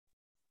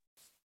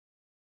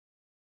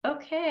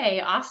Okay,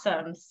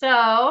 awesome. So,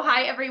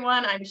 hi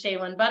everyone. I'm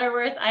Shalin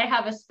Butterworth. I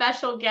have a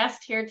special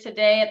guest here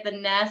today at the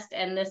Nest,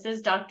 and this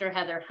is Dr.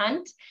 Heather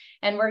Hunt.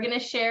 And we're going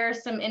to share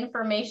some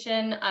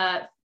information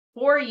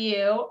for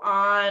you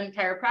on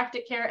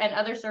chiropractic care and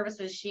other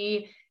services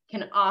she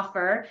can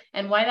offer,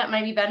 and why that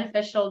might be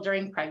beneficial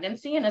during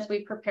pregnancy and as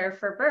we prepare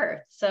for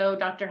birth. So,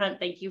 Dr. Hunt,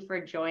 thank you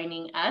for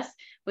joining us.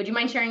 Would you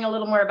mind sharing a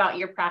little more about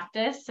your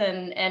practice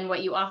and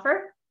what you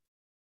offer?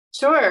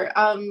 Sure.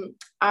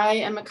 I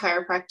am a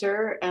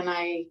chiropractor and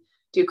I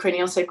do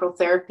craniosacral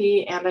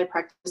therapy and I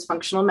practice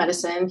functional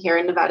medicine here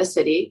in Nevada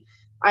City.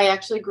 I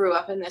actually grew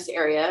up in this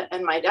area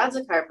and my dad's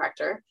a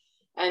chiropractor.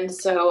 And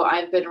so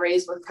I've been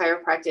raised with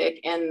chiropractic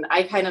and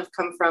I kind of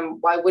come from,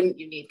 why wouldn't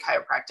you need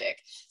chiropractic?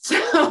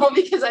 So,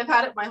 because I've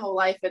had it my whole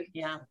life and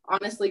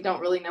honestly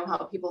don't really know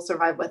how people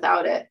survive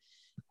without it.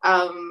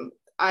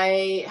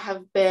 I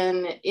have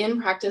been in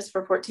practice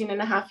for 14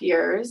 and a half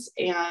years,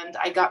 and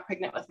I got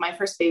pregnant with my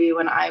first baby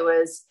when I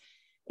was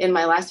in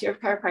my last year of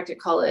chiropractic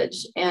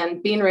college.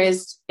 And being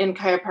raised in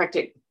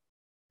chiropractic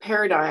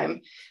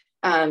paradigm,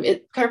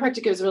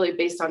 chiropractic is really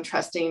based on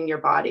trusting your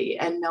body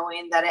and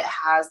knowing that it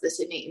has this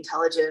innate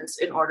intelligence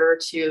in order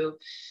to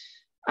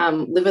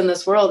live in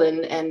this world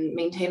and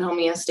maintain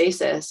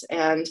homeostasis.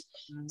 And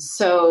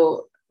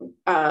so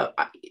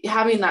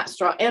having that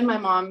strong, and my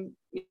mom,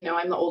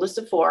 I'm the oldest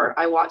of four.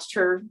 I watched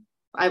her.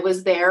 I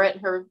was there at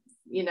her,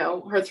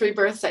 her three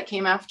births that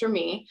came after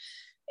me.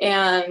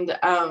 And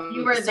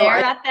you were there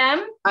at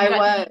them? I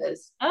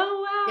was.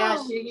 Oh,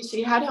 wow. Yeah,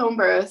 she had home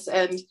births.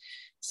 And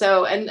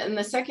so, and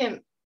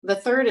the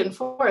third and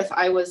fourth,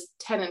 I was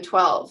 10 and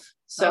 12.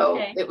 So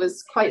It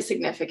was quite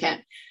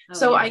significant.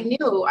 I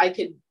knew I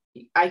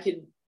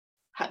could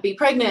be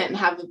pregnant and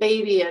have a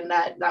baby, and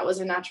that was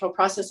a natural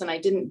process. And I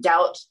didn't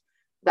doubt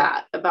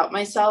that about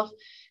myself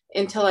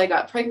until I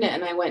got pregnant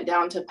and I went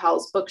down to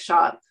Powell's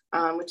Bookshop,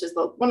 which is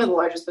one of the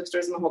largest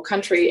bookstores in the whole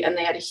country. And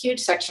they had a huge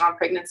section on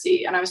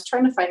pregnancy. And I was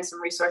trying to find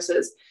some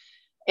resources,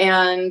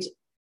 and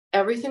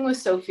everything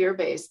was so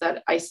fear-based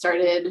that I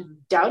started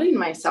doubting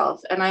myself.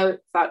 And I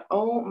thought,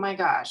 oh my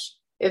gosh,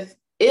 if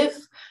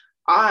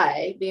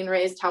I, being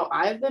raised how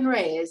I've been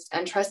raised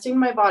and trusting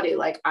my body,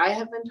 like I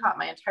have been taught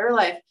my entire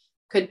life,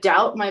 could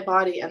doubt my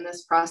body in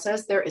this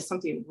process, there is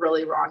something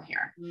really wrong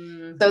here.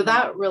 Mm-hmm. So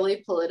that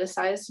really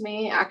politicized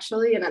me,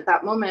 actually. And at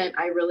that moment,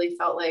 I really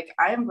felt like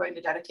I am going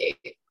to dedicate,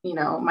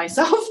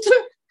 myself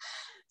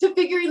to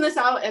figuring this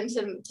out and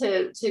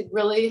to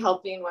really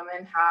helping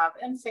women have,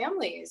 and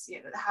families,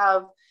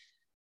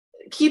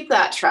 keep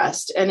that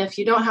trust. And if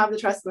you don't have the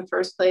trust in the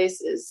first place,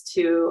 is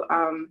to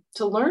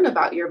learn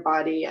about your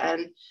body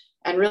and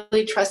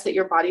really trust that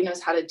your body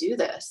knows how to do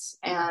this.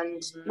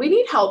 And we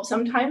need help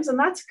sometimes, and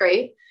that's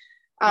great.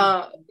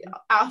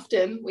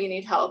 Often we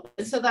need help.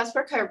 And so that's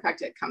where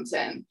chiropractic comes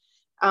in.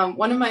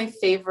 One of my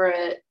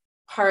favorite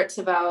parts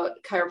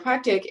about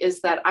chiropractic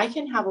is that I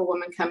can have a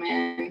woman come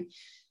in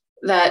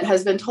that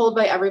has been told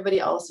by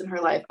everybody else in her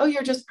life, oh,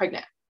 you're just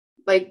pregnant.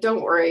 Like,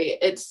 don't worry.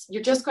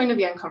 You're just going to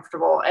be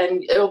uncomfortable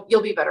and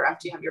you'll be better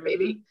after you have your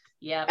baby.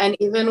 Yeah. And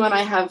even when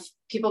I have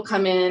people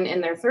come in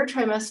their third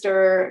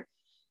trimester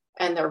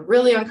and they're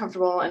really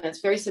uncomfortable and it's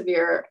very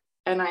severe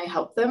and I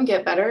help them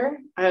get better,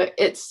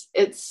 it's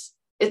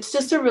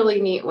just a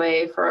really neat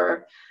way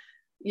for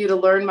you to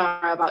learn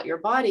more about your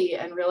body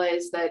and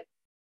realize that,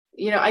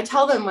 I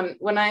tell them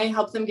when I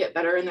help them get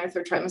better in their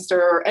third trimester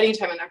or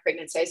anytime in their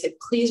pregnancy, I say,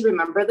 please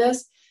remember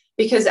this,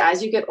 because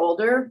as you get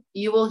older,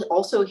 you will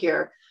also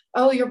hear,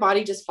 oh, your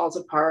body just falls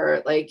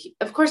apart. Like,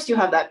 of course you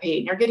have that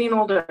pain. You're getting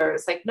older.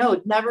 It's like,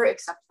 no, never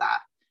accept that.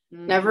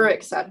 Mm-hmm. Never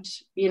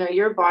accept,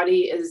 your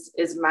body is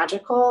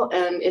magical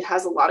and it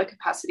has a lot of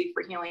capacity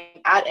for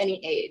healing at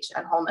any age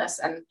and wholeness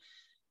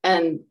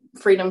and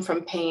freedom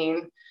from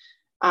pain.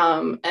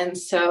 And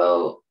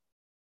so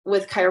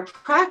with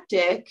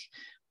chiropractic,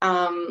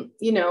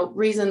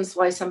 reasons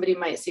why somebody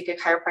might seek a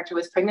chiropractor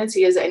with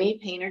pregnancy is any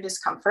pain or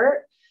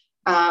discomfort,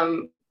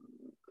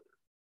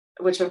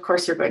 which of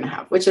course you're going to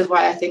have, which is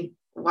why I think,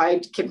 how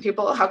can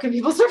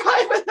people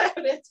survive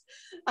without it?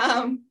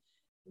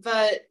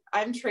 But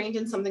I'm trained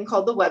in something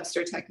called the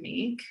Webster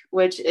technique,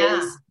 which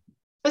is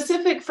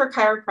specific for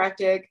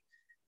chiropractic.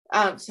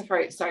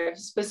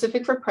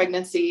 Specific for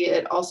pregnancy.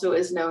 It also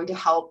is known to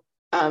help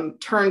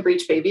turn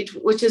breech baby,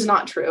 which is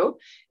not true.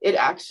 It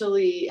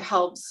actually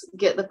helps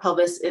get the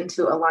pelvis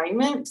into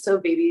alignment so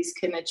babies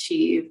can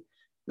achieve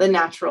the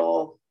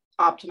natural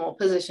optimal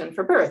position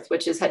for birth,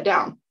 which is head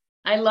down.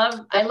 I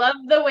love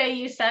the way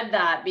you said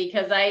that,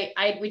 because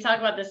we talk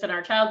about this in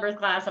our childbirth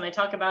class, and I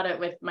talk about it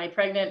with my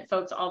pregnant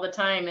folks all the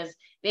time, is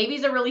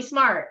babies are really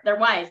smart. They're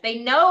wise. They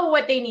know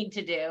what they need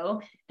to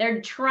do.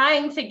 They're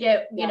trying to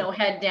get,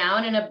 head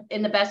down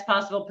in the best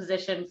possible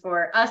position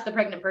for us, the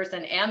pregnant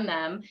person, and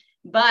them.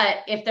 But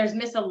if there's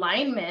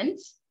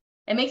misalignment,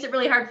 it makes it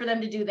really hard for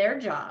them to do their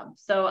job.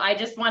 So I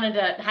just wanted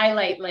to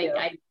highlight,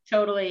 I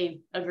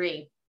totally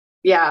agree.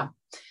 Yeah.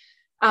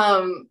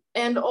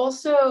 And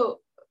also,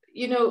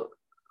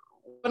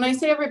 when I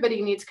say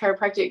everybody needs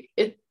chiropractic,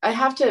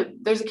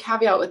 there's a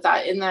caveat with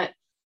that, in that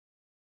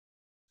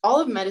all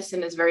of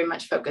medicine is very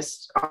much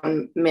focused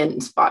on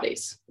men's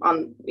bodies.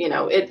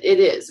 It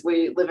is.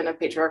 We live in a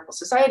patriarchal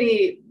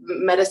society.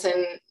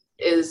 Medicine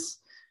is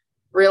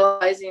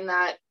realizing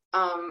that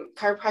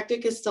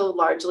chiropractic is still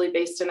largely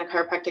based in a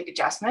chiropractic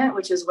adjustment,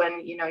 which is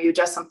when, you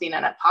adjust something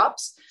and it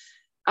pops.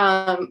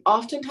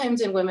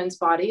 Oftentimes in women's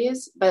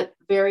bodies, but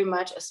very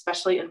much,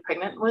 especially in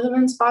pregnant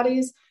women's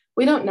bodies,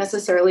 we don't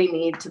necessarily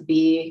need to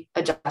be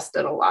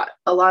adjusted a lot.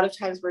 A lot of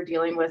times we're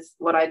dealing with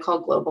what I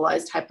call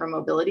globalized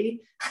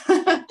hypermobility,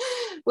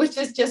 which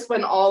is just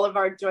when all of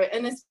our joint,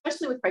 and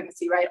especially with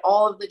pregnancy, right?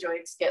 All of the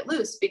joints get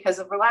loose because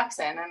of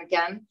relaxin. And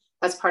again,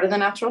 that's part of the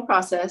natural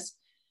process.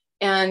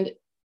 And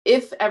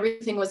if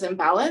everything was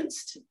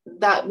imbalanced,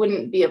 that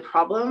wouldn't be a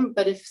problem.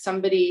 But if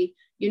somebody,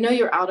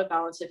 you're out of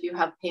balance, if you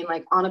have pain,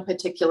 like on a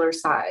particular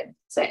side,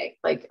 say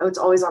like, oh, it's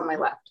always on my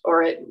left,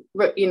 or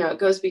it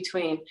goes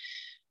between,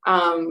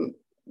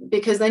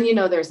 because then,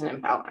 there's an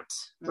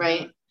imbalance,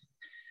 right? Mm-hmm.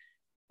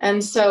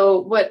 And so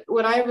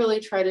what I really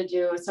try to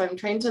do is, I'm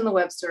trained in the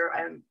Webster,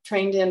 I'm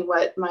trained in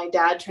what my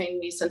dad trained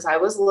me since I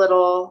was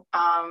little,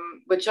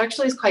 which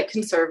actually is quite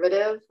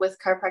conservative with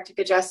chiropractic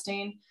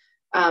adjusting,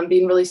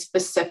 being really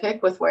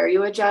specific with where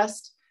you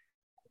adjust,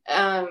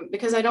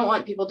 because I don't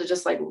want people to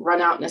just like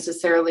run out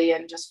necessarily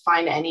and just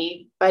find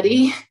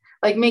anybody.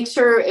 Like, make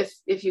sure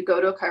if you go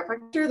to a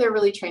chiropractor, they're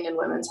really trained in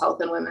women's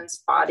health and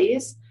women's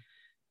bodies.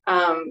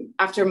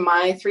 After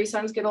my 3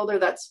 sons get older,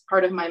 that's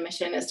part of my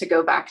mission, is to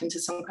go back into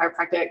some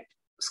chiropractic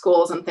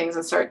schools and things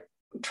and start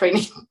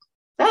training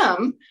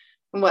them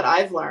and what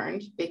I've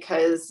learned,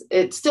 because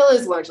it still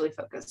is largely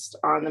focused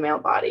on the male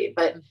body,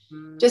 but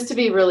just to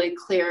be really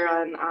clear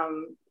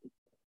on,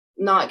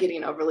 not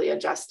getting overly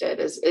adjusted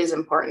is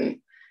important.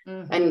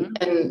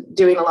 And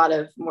doing a lot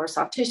of more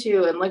soft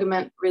tissue and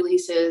ligament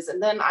releases.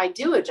 And then I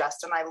do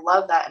adjust, and I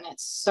love that. And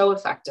it's so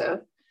effective.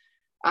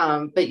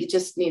 But you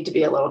just need to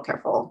be a little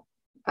careful.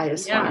 I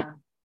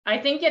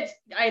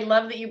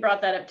love that you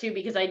brought that up too,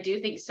 because I do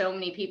think so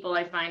many people,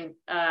 I find,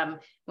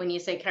 when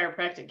you say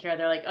chiropractic care,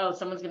 they're like, oh,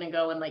 someone's going to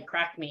go and like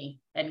crack me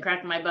and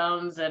crack my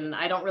bones. And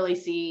I don't really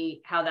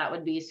see how that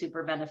would be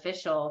super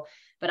beneficial.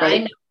 But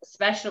right. I know,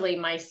 especially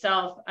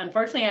myself,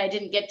 unfortunately, I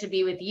didn't get to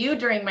be with you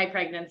during my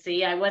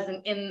pregnancy. I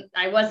wasn't in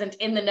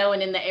the know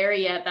and in the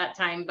area at that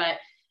time, but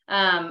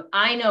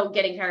I know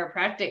getting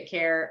chiropractic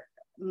care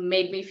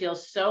made me feel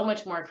so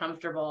much more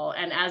comfortable.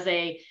 And as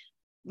a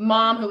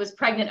mom who was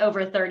pregnant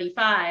over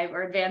 35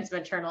 or advanced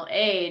maternal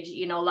age,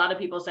 a lot of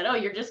people said, oh,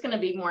 you're just going to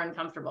be more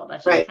uncomfortable.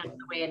 That's just kind of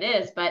the way it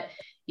is. But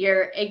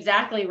you're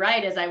exactly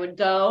right. As I would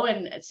go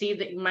and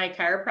see my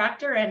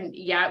chiropractor, and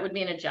it would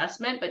be an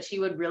adjustment, but she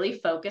would really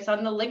focus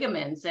on the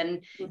ligaments,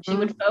 and she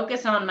would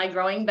focus on my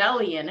growing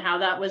belly and how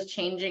that was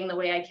changing the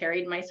way I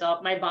carried my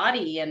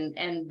body,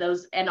 and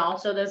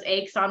also those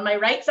aches on my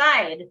right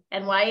side,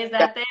 and why is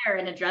that there,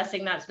 and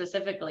addressing that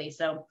specifically.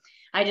 So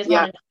I just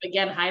wanted to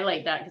again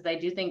highlight that, because I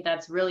do think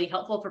that's really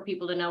helpful for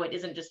people to know it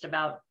isn't just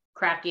about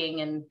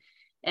cracking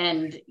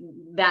and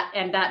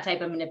that type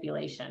of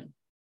manipulation.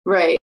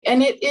 Right.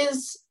 And it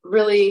is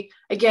really,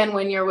 again,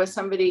 when you're with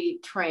somebody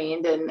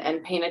trained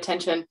and paying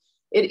attention,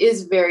 it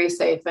is very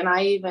safe. And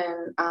I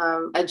even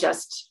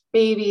adjust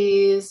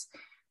babies.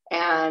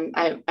 And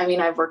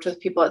I've worked with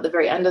people at the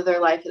very end of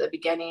their life, at the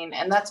beginning.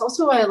 And that's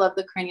also why I love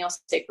the cranial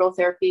sacral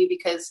therapy,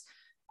 because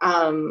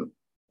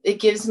it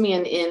gives me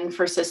an in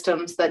for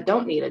systems that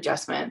don't need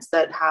adjustments,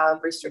 that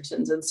have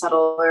restrictions in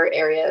subtler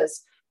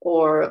areas,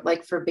 or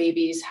like for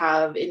babies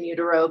have in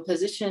utero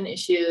position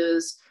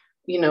issues,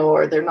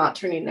 or they're not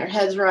turning their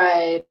heads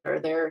right, or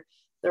they're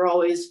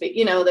always,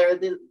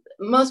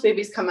 most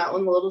babies come out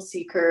with a little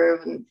C curve,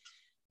 and,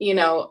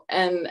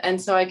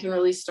 and so I can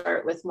really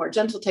start with more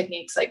gentle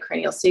techniques like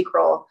cranial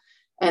sacral.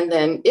 And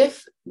then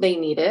if they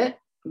need it,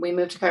 we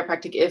move to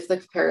chiropractic if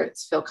the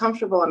parents feel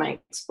comfortable. And I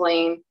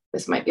explain,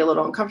 this might be a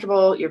little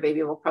uncomfortable. Your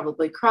baby will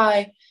probably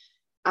cry,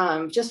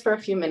 just for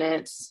a few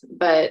minutes.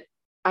 But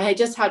I had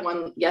just had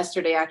one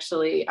yesterday,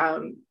 actually.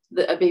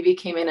 A baby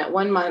came in at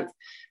 1 month,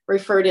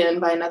 referred in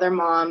by another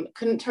mom,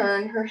 couldn't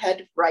turn her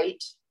head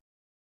right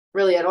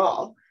really at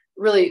all.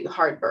 Really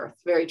hard birth,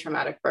 very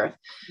traumatic birth.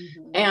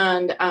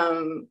 And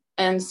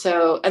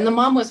the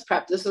mom was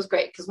prepped. This was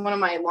great, because one of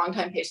my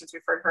longtime patients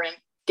referred her in,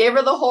 gave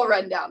her the whole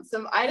rundown.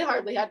 So I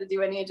hardly had to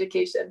do any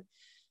education.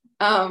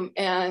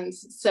 And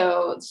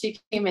so she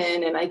came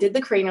in, and I did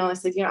the cranial. I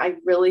said, I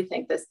really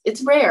think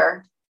it's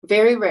rare,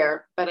 very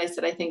rare. But I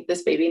said, I think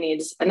this baby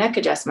needs a neck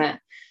adjustment.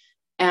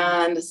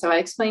 And so I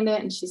explained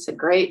it, and she said,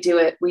 great, do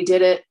it. We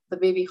did it. The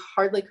baby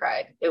hardly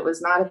cried. It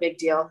was not a big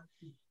deal.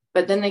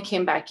 But then they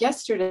came back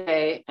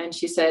yesterday, and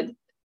she said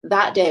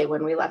that day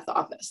when we left the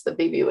office, the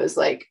baby was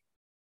like,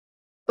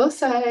 both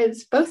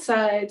sides,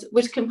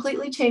 which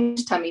completely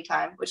changed tummy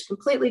time, which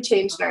completely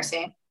changed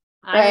nursing.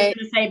 I was going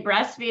to say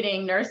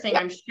breastfeeding, nursing,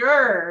 I'm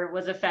sure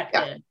was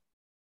affected.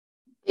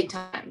 Big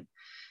time.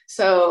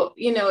 So,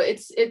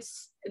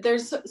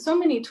 there's so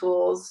many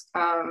tools.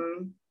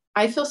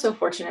 I feel so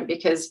fortunate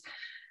because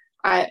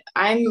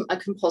I'm a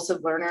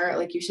compulsive learner.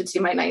 Like, you should see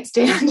my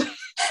nightstand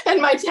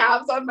and my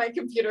tabs on my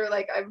computer.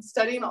 Like, I'm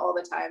studying all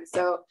the time.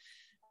 So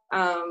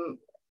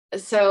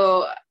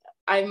So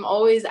I'm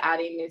always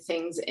adding new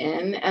things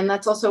in. And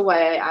that's also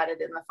why I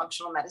added in the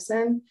functional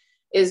medicine,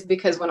 is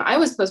because when I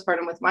was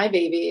postpartum with my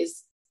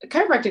babies,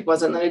 chiropractic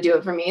wasn't going to do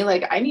it for me.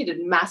 Like I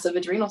needed massive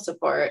adrenal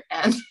support.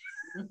 And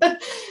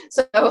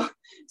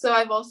so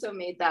I've also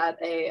made that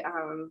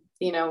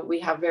we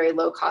have very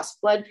low cost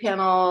blood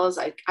panels.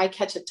 I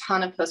catch a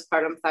ton of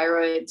postpartum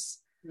thyroids,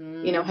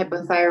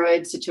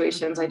 hypothyroid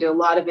situations. I do a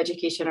lot of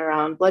education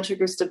around blood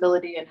sugar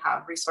stability and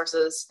have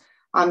resources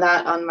on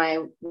that on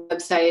my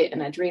website,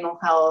 and adrenal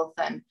health.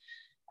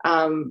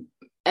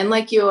 And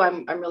like you,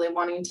 I'm really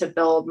wanting to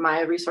build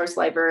my resource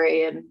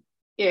library, and,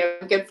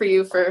 good for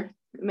you for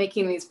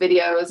making these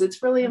videos.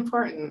 It's really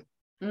important.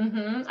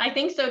 Mm-hmm. I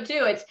think so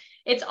too.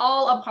 It's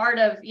all a part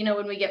of,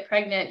 when we get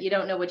pregnant, you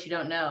don't know what you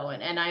don't know.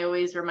 And I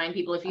always remind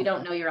people, if you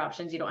don't know your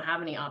options, you don't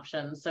have any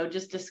options. So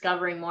just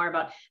discovering more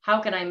about how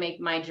can I make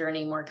my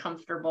journey more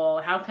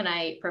comfortable? How can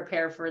I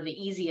prepare for the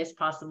easiest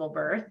possible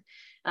birth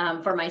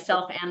for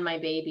myself and my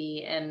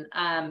baby? And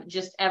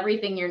just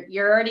everything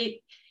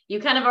you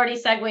kind of already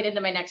segued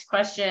into my next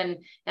question.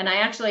 And I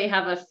actually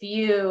have a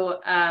few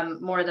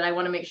more that I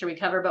want to make sure we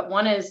cover. But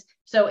one is,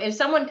 so if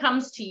someone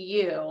comes to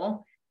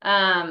you,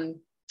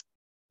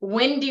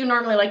 when do you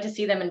normally like to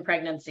see them in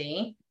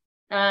pregnancy?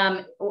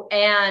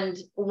 And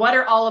what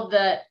are all of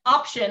the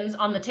options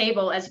on the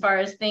table as far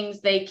as things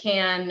they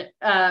can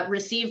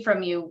receive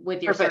from you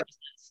with your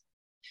services?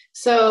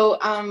 So,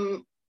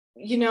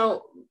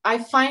 I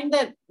find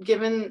that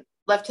given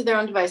left to their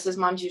own devices,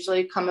 moms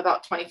usually come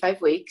about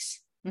 25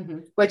 weeks,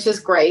 which is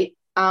great.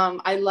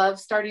 I love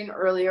starting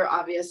earlier,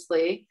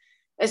 obviously,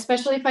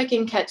 especially if I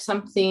can catch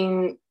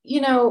something,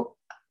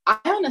 I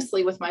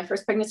honestly, with my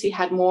first pregnancy,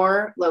 had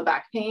more low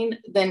back pain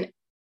than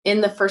in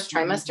the first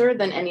trimester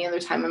than any other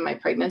time in my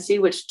pregnancy,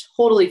 which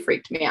totally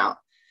freaked me out.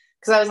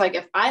 Because I was like,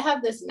 if I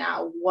have this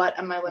now, what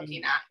am I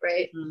looking at?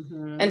 Right.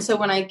 And so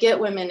when I get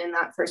women in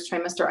that first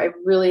trimester, I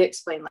really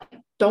explain, like,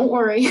 don't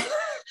worry,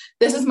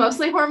 this is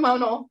mostly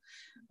hormonal.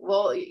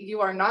 Well, you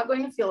are not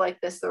going to feel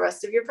like this the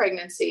rest of your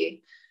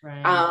pregnancy.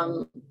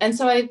 Right. And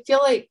so I feel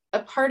like a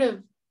part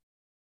of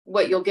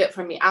what you'll get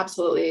from me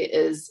absolutely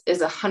is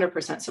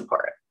 100%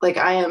 support. Like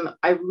I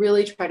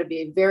really try to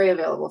be very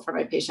available for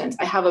my patients.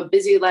 I have a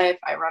busy life.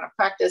 I run a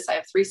practice. I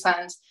have 3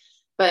 sons,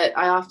 but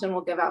I often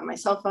will give out my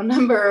cell phone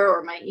number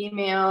or my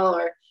email,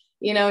 or,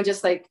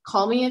 just like,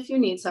 call me if you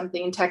need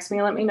something, text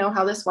me, let me know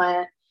how this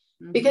went,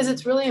 because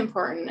it's really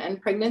important.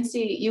 And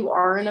pregnancy, you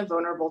are in a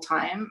vulnerable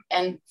time.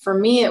 And for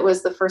me, it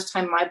was the first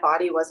time my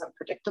body wasn't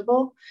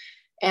predictable.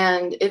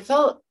 And it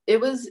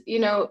was,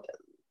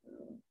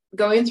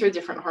 going through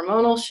different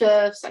hormonal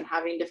shifts and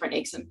having different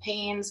aches and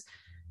pains.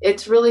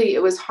 It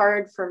was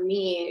hard for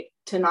me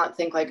to not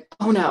think like,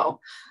 oh no,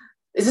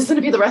 is this going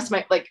to be the rest of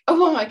my, like,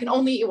 oh, I can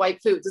only eat white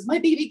foods. Is my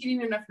baby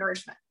getting enough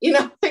nourishment?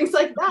 Things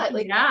like that.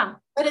 Like, yeah,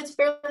 but it's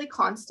fairly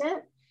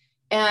constant.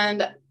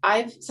 And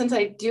since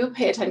I do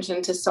pay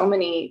attention to so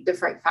many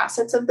different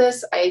facets of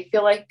this, I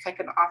feel like I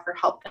can offer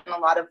help in a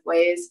lot of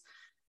ways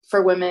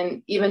for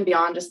women, even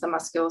beyond just the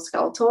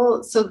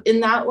musculoskeletal. So in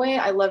that way,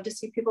 I love to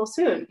see people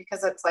soon,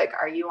 because it's like,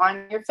 are you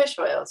on your fish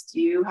oils?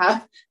 Do you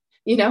have,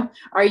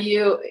 are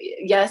you,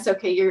 yes,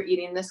 okay, you're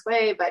eating this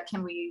way, but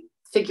can we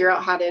figure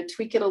out how to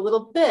tweak it a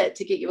little bit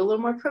to get you a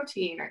little more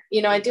protein? Or,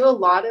 I do a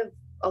lot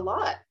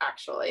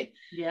actually.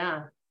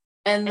 Yeah.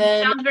 And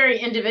then it sounds very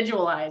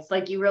individualized.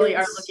 Like you really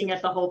are looking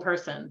at the whole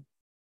person.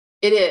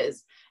 It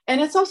is.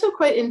 And it's also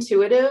quite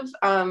intuitive.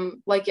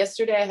 Like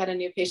yesterday, I had a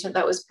new patient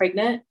that was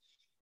pregnant,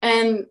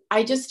 and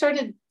I just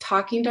started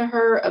talking to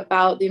her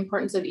about the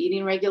importance of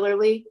eating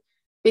regularly,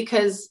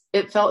 because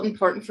it felt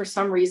important for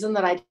some reason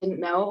that I didn't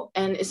know.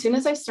 And as soon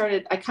as I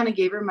started, I kind of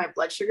gave her my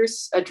blood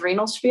sugars,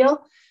 adrenal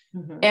spiel.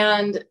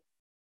 And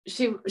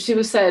she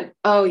said,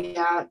 oh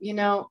yeah,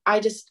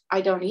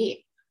 I don't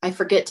eat. I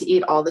forget to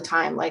eat all the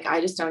time. Like,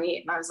 I just don't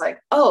eat. And I was like,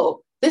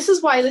 oh, this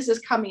is why this is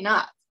coming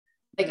up.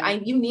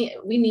 Like,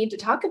 we need to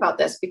talk about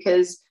this,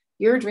 because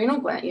your adrenal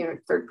gland,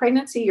 third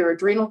pregnancy, your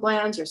adrenal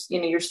glands,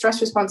 your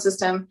stress response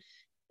system.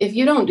 If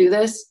you don't do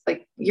this,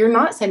 like, you're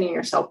not setting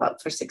yourself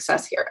up for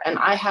success here. And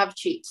I have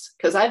cheats,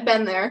 because I've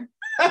been there,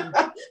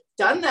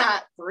 done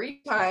that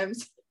 3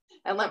 times.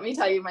 And let me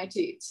tell you my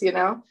cheats,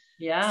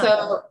 Yeah.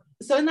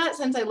 So in that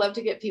sense, I love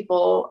to get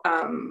people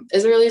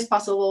as early as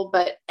possible,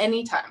 but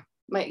anytime.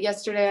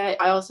 Yesterday,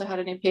 I also had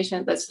a new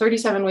patient that's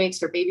 37 weeks,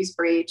 her baby's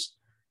breech.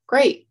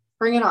 Great.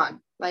 Bring it on.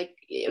 Like,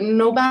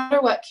 no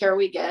matter what care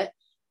we get,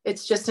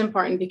 it's just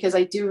important, because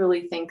I do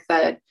really think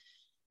that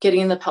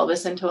getting the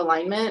pelvis into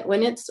alignment,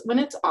 when it's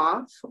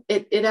off,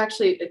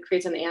 it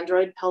creates an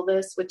android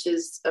pelvis, which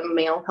is a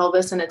male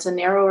pelvis, and it's a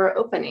narrower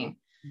opening.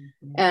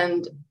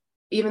 And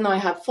even though I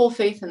have full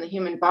faith in the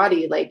human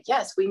body, like,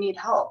 yes, we need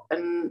help.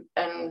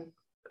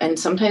 And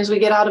sometimes we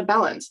get out of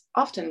balance,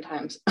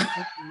 oftentimes.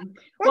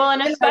 Well,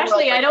 and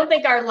especially, I don't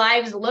think our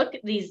lives look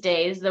these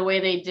days the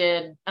way they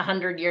did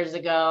 100 years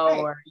ago,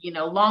 right,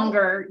 or,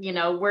 longer.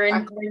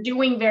 We're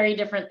doing very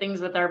different things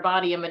with our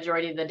body a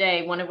majority of the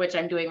day, one of which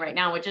I'm doing right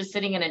now, which is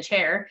sitting in a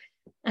chair.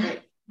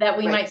 Right. that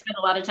we might spend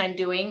a lot of time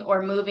doing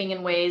or moving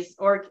in ways,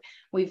 or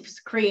we've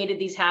created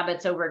these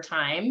habits over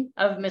time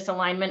of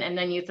misalignment. And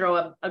then you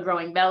throw a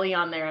growing belly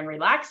on there and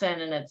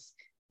relaxing, and it's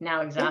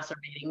now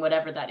exacerbating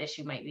whatever that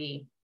issue might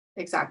be.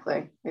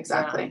 Exactly.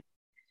 Yeah.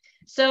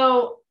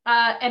 So,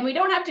 and we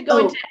don't have to go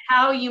into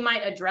how you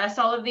might address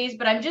all of these,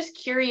 but I'm just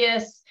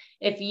curious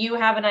if you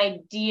have an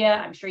idea,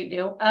 I'm sure you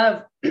do,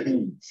 of,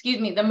 excuse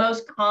me, the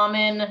most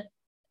common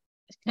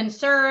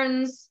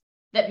concerns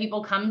that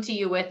people come to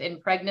you with in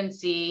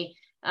pregnancy,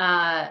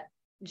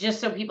 just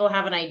so people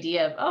have an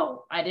idea of,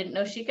 oh, I didn't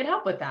know she could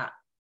help with that.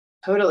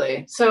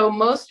 Totally. So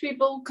most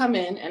people come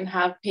in and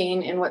have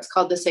pain in what's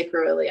called the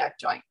sacroiliac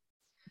joint.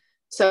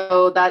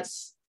 So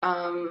that's,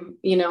 in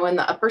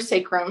the upper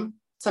sacrum.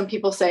 Some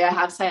people say I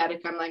have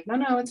sciatica. I'm like,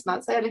 no, it's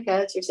not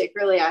sciatica. It's your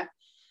sacroiliac.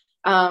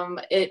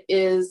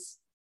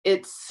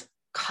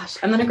 Gosh,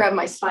 I'm going to grab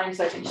my spine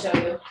so I can show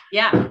you.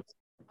 Yeah.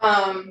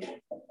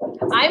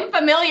 I'm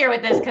familiar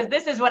with this because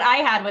this is what I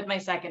had with my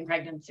second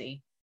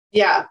pregnancy.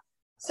 Yeah.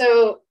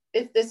 So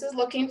if this is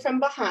looking from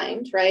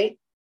behind, right,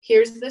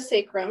 here's the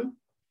sacrum.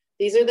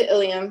 These are the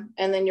ilium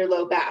and then your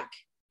low back.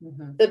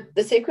 Mm-hmm. The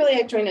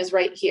sacroiliac joint is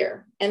right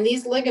here. And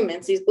these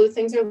ligaments, these blue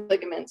things are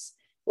ligaments.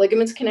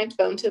 Ligaments connect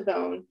bone to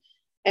bone.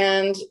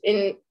 And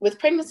with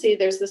pregnancy,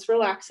 there's this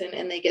relaxin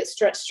and they get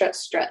stretched.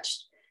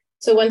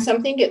 So when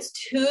something gets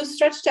too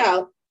stretched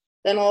out,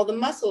 then all the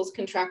muscles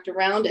contract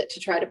around it to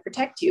try to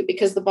protect you,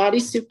 because the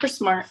body's super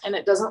smart and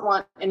it doesn't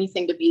want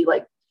anything to be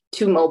like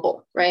too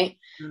mobile, right?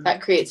 Mm-hmm.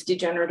 That creates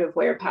degenerative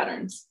wear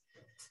patterns.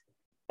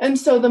 And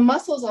so the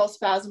muscles all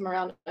spasm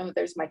around. Oh,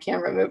 there's my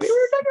camera movie.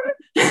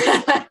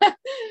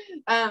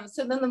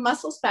 So then the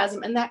muscle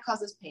spasm, and that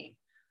causes pain.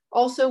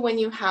 Also, when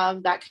you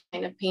have that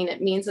kind of pain,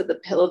 it means that the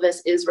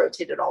pelvis is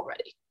rotated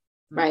already,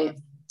 right? Mm-hmm.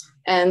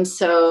 And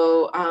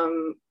so,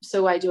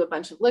 I do a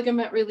bunch of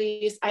ligament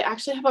release. I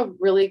actually have a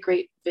really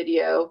great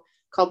video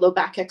called Low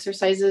Back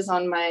Exercises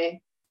on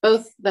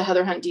both the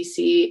Heather Hunt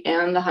DC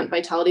and the Hunt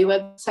Vitality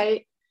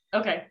website.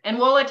 Okay. And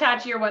we'll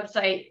attach your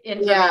website in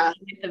the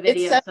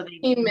video. It's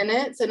 17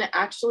 minutes and it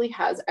actually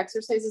has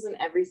exercises and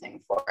everything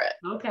for it.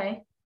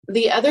 Okay.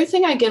 The other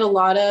thing I get a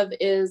lot of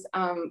is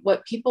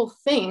what people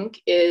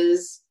think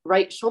is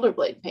right shoulder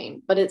blade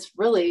pain, but it's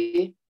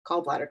really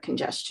gallbladder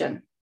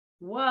congestion.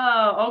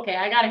 Whoa. Okay.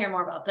 I got to hear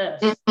more about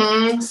this.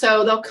 Mm-hmm.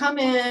 So they'll come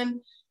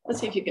in. Let's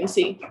see if you can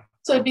see.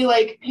 So it'd be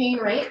like pain,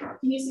 right?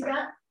 Can you see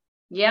that?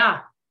 Yeah.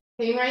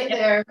 Pain right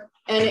there.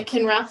 And it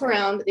can wrap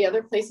around the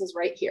other places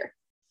right here,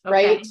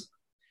 right?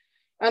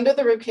 Under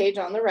the rib cage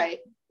on the right.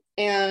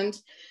 And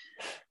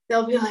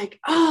they'll be like,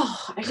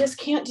 oh, I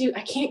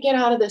can't get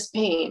out of this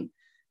pain.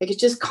 Like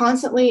it's just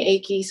constantly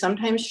achy,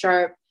 sometimes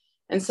sharp.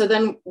 And so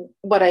then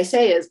what I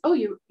say is, oh,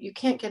 you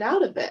can't get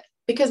out of it,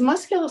 because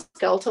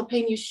musculoskeletal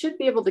pain, you should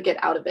be able to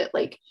get out of it.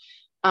 Like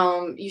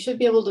you should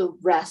be able to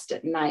rest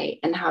at night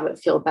and have it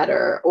feel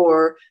better,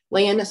 or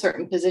lay in a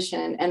certain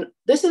position. And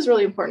this is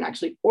really important,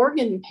 actually.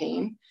 Organ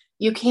pain,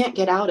 you can't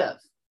get out of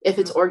if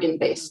it's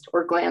organ-based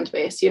or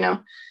gland-based,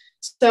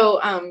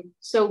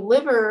 So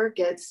liver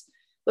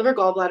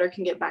gallbladder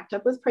can get backed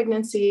up with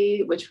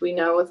pregnancy, which we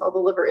know with all the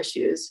liver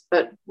issues,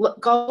 but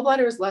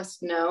gallbladder is less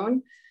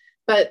known.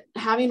 But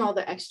having all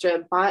the extra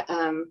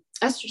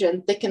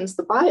estrogen thickens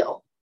the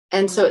bile.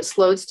 And so it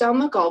slows down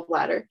the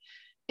gallbladder.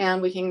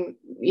 And we can,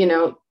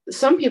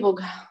 some people,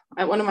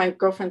 one of my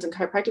girlfriends in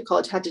chiropractic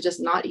college had to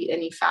just not eat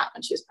any fat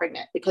when she was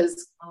pregnant,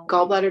 because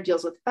gallbladder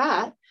deals with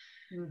fat,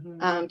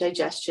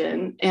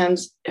 digestion, and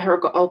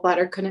her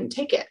gallbladder couldn't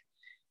take it.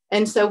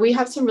 And so we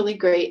have some really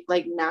great,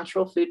 like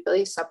natural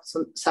food-based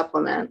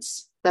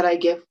supplements that I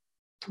give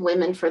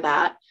women for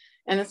that.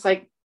 And it's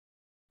like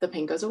the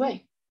pain goes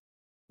away.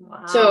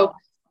 Wow. So,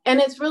 and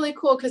it's really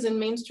cool because in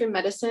mainstream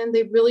medicine,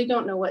 they really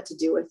don't know what to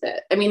do with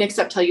it. I mean,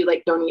 except tell you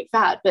like, don't eat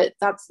fat, but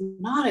that's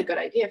not a good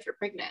idea if you're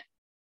pregnant,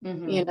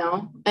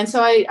 And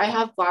so I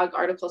have blog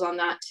articles on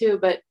that too,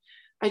 but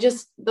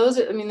there's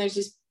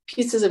just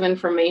pieces of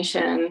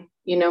information,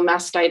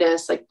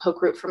 mastitis, like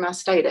poke root for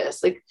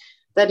mastitis, like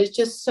that is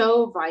just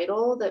so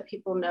vital that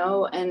people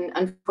know. And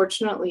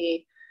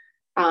unfortunately,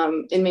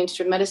 in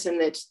mainstream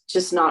medicine, it's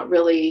just not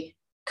really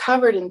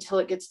covered until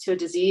it gets to a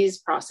disease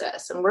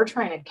process. And we're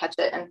trying to catch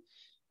it. And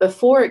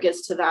before it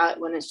gets to that,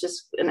 when it's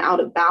just an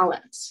out of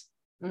balance.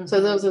 Mm-hmm. So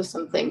those are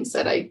some things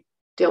that I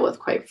deal with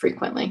quite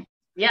frequently.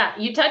 Yeah.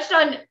 You touched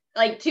on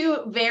like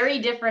two very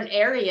different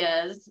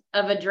areas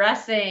of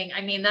addressing.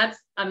 I mean, that's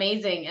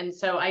amazing. And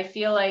so I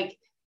feel like,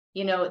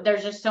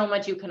 there's just so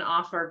much you can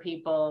offer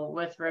people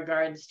with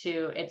regards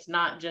to, it's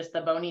not just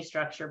the bony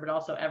structure, but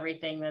also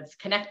everything that's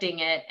connecting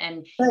it,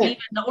 and even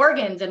the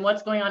organs and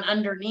what's going on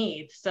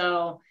underneath.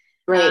 So,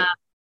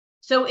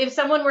 so if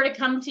someone were to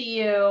come to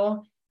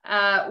you,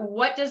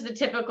 what does the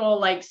typical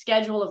like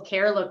schedule of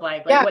care look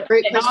like? How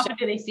often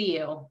do they see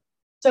you?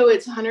 So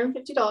it's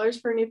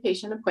 $150 for a new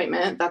patient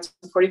appointment. That's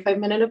a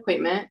 45-minute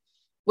appointment.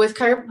 With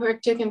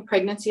chiropractic and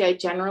pregnancy, I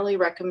generally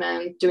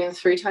recommend doing a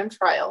 3-time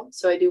trial.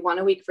 So I do 1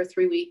 a week for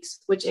 3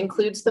 weeks, which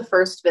includes the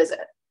first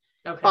visit.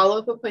 Okay.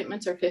 Follow-up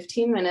appointments are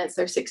 15 minutes.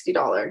 They're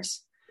 $60.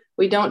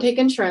 We don't take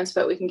insurance,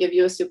 but we can give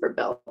you a super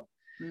bill.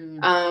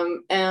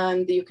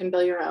 And you can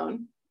bill your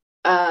own.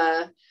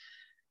 And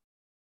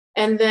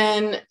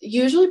then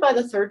usually by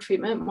the third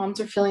treatment, moms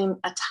are feeling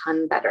a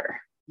ton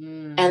better.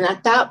 And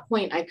at that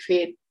point, I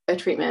create a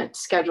treatment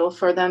schedule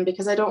for them,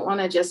 because I don't want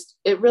to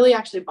it really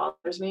actually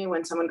bothers me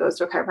when someone goes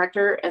to a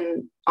chiropractor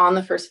and on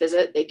the first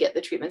visit, they get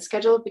the treatment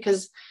schedule,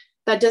 because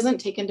that doesn't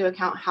take into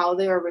account how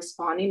they are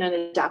responding and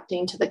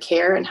adapting to the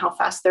care and how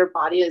fast their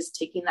body is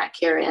taking that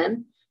care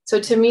in. So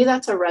to me,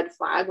 that's a red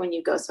flag when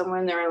you go somewhere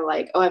and they're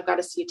like, oh, I've got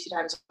to see you 2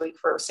 times a week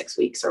for 6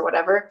 weeks or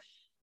whatever.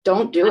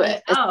 Don't do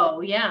it.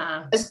 Oh,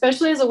 yeah.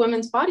 Especially as a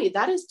woman's body,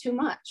 that is too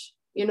much.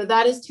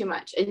 That is too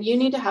much. And you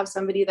need to have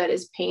somebody that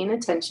is paying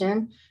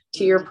attention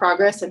to your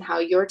progress and how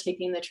you're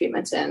taking the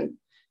treatments in,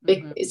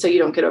 so you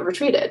don't get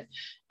overtreated.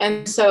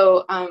 And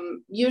so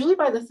usually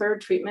by the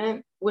third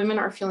treatment, women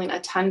are feeling a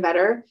ton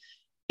better.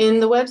 In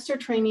the Webster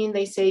training,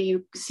 they say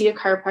you see a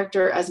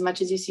chiropractor as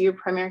much as you see your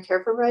primary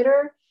care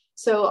provider.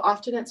 So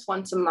often it's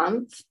once a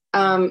month.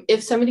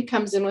 If somebody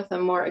comes in with a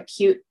more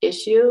acute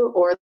issue,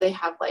 or they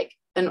have like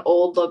an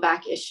old low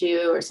back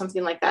issue or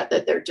something like that,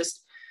 that they're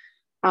just,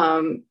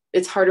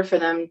 it's harder for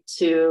them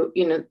to,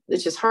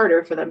 it's just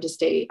harder for them to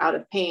stay out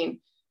of pain.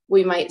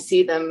 We might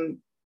see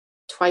them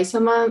twice a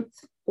month,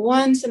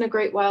 once in a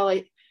great while.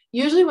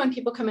 Usually when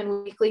people come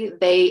in weekly,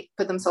 they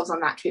put themselves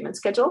on that treatment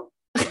schedule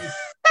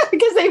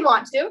because they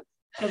want to,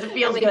 because it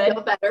feels good. They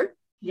feel better.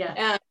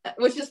 Yeah.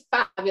 Which is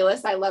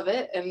fabulous. I love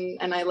it.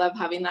 And I love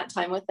having that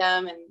time with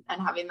them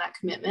and having that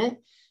commitment.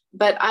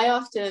 But I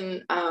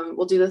often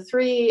will do the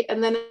 3,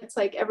 and then it's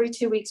like every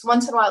 2 weeks,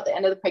 once in a while at the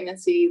end of the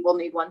pregnancy, we'll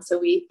need once a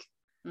week.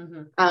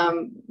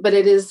 But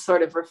it is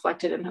sort of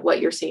reflected in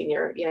what you're seeing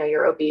your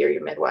OB or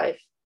your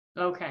midwife.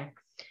 Okay.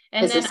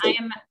 And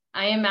then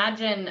I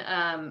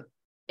imagine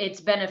it's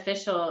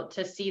beneficial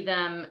to see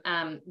them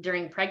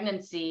during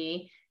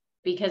pregnancy,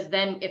 because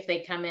then if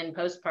they come in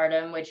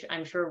postpartum, which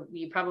I'm sure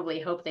you probably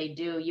hope they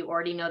do, you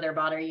already know their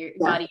body, you're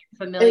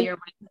familiar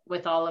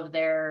with all of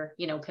their,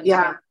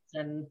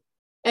 concerns.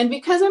 And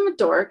because I'm a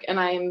dork and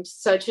I'm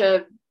such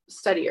a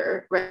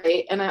studier,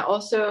 right? And I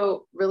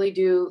also really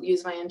do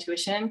use my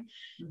intuition.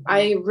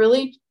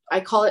 I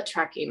call it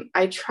tracking.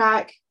 I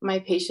track my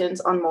patients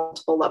on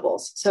multiple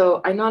levels.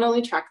 So I not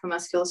only track the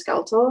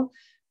musculoskeletal,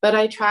 but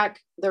I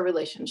track their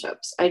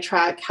relationships. I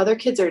track how their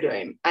kids are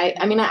doing. I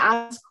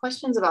ask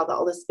questions about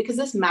all this because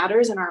this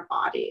matters in our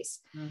bodies.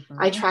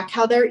 I track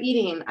how they're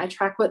eating. I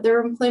track what their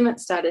employment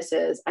status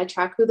is. I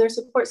track who their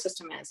support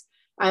system is.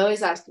 I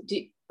always ask,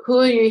 who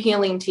are your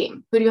healing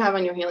team? Who do you have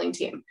on your healing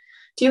team?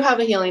 Do you have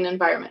a healing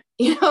environment?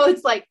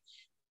 It's like,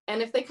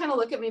 and if they kind of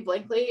look at me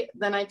blankly,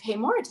 then I pay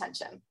more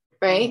attention.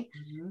 Right.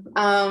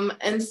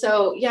 And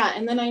so,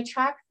 and then I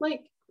track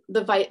like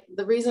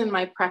the reason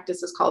my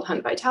practice is called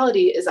Hunt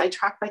Vitality is I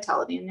track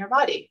vitality in your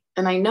body,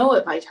 and I know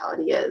what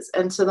vitality is.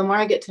 And so the more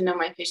I get to know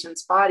my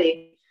patient's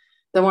body,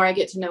 the more I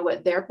get to know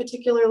what their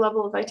particular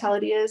level of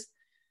vitality is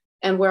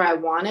and where I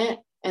want it.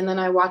 And then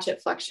I watch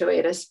it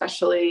fluctuate,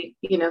 especially,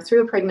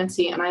 through a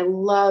pregnancy. And I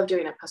love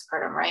doing it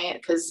postpartum, right?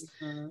 Because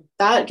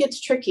that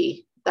gets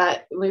tricky.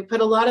 That we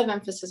put a lot of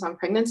emphasis on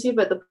pregnancy,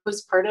 but the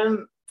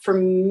postpartum for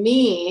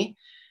me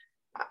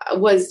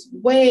was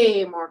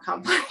way more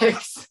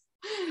complex,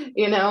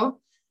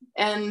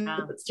 and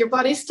your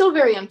body's still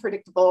very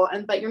unpredictable,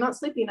 but you're not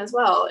sleeping as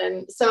well.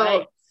 And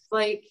so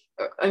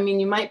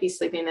you might be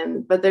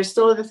sleeping but there's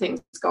still other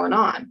things going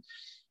on.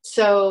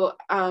 So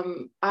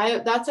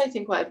that's, I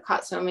think, why I've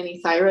caught so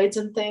many thyroids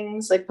and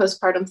things like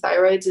postpartum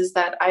thyroids, is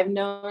that I've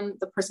known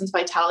the person's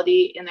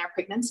vitality in their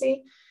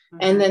pregnancy,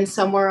 and then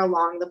somewhere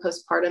along the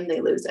postpartum, they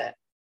lose it.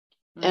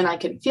 And I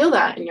can feel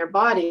that in your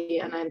body.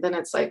 And then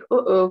it's like,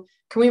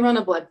 can we run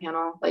a blood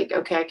panel? Like,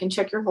 okay, I can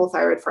check your whole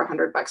thyroid for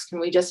 $100. Can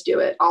we just do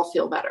it? I'll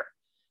feel better.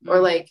 Or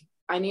like,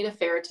 I need a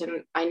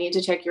ferritin. I need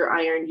to check your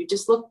iron. You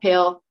just look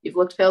pale. You've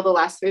looked pale the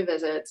last 3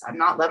 visits. I'm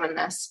not loving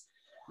this,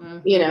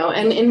 and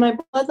in my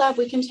blood lab,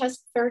 we can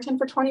test ferritin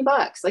for $20.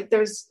 Like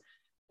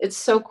it's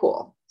so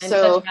cool. And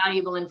such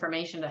valuable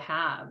information to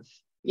have.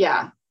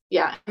 Yeah.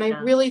 And I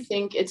really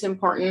think it's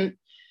important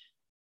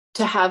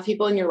to have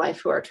people in your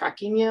life who are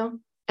tracking you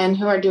and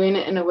who are doing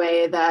it in a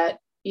way that,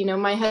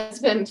 my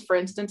husband, for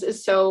instance,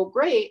 is so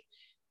great,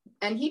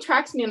 and he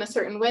tracks me in a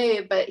certain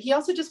way, but he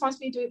also just wants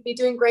me to be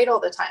doing great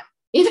all the time,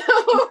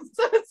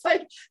 so it's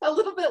like a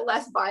little bit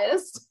less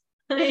biased.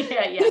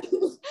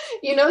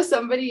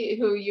 Somebody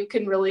who you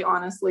can really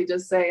honestly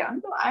just say,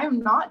 I am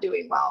not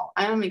doing well.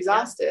 I am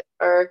exhausted,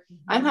 or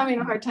I'm having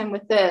a hard time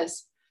with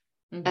this.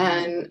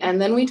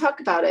 And then we talk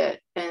about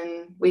it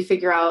and we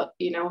figure out,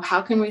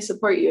 how can we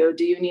support you?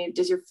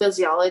 Does your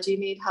physiology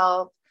need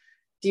help?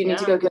 Do you need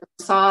to go get a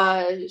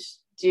massage?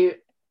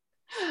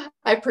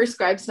 I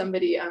prescribed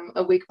somebody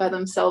a week by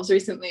themselves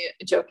recently,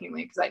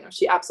 jokingly, because I know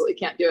she absolutely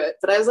can't do it.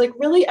 But I was like,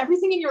 really,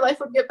 everything in your life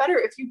would get better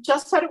if you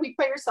just had a week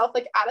by yourself,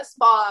 like at a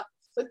spa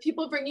with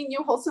people bringing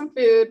you wholesome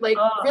food, like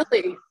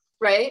really,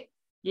 right?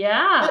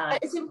 Yeah. But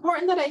it's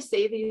important that I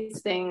say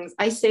these things.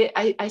 I say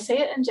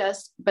it in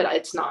jest, but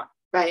it's not.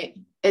 right?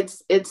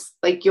 It's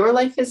like your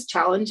life is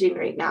challenging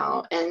right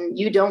now and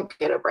you don't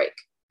get a break.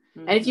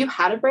 Mm-hmm. And if you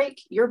had a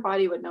break, your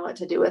body would know what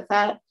to do with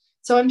that.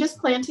 So I'm just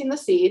planting the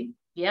seed.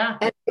 Yeah.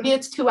 And maybe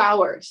it's 2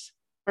 hours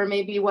or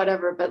maybe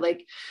whatever, but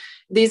like,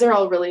 these are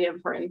all really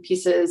important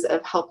pieces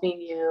of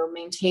helping you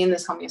maintain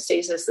this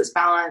homeostasis, this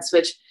balance,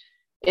 which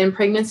in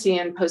pregnancy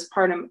and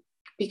postpartum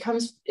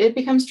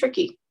becomes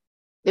tricky.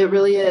 It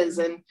really is.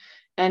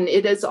 And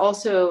it is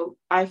also,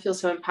 I feel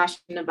so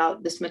impassioned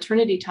about this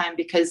maternity time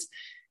because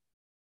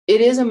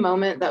it is a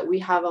moment that we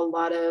have a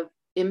lot of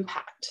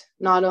impact,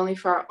 not only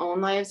for our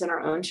own lives and our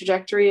own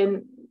trajectory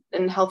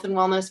and health and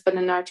wellness, but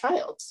in our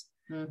child's.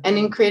 Mm-hmm. And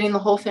in creating the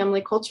whole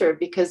family culture,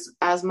 because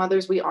as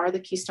mothers, we are the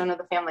keystone of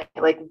the family.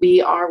 Like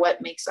we are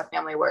what makes a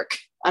family work.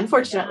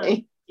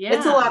 Unfortunately,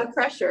 It's a lot of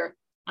pressure.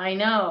 I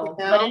know,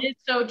 but it is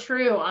so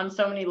true on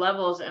so many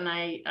levels. And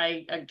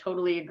I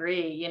totally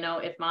agree. You know,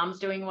 if mom's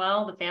doing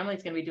well, the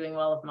family's going to be doing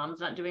well. If mom's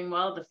not doing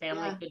well, the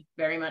family could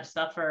very much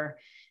suffer,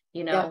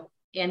 you know,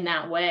 in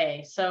that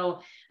way.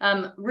 So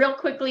real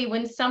quickly,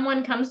 when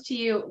someone comes to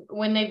you,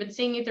 when they've been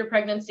seeing you through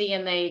pregnancy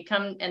and they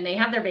come and they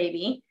have their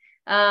baby,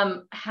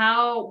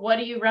 what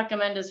do you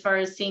recommend as far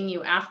as seeing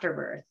you after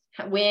birth?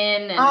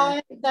 When?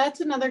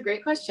 That's another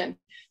great question.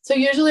 So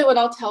usually what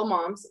I'll tell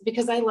moms,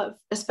 because I love,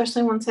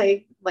 especially once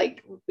I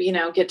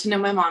get to know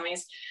my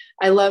mommies,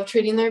 I love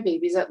treating their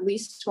babies at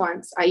least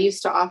once. I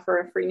used to offer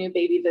a free new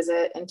baby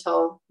visit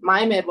until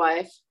my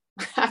midwife,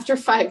 after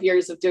 5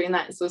 years of doing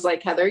that, was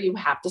like, Heather, you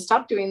have to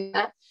stop doing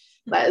that.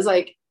 That is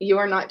like, you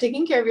are not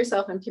taking care of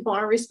yourself and people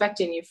aren't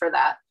respecting you for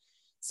that.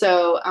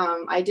 So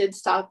I did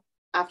stop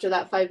after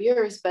that 5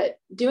 years, but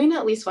doing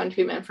at least one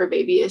treatment for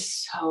baby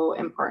is so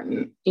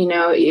important, you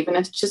know, even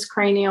if it's just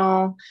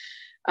cranial,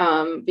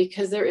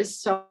 because there is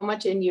so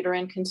much in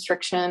uterine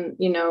constriction,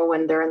 you know,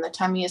 when they're in the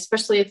tummy,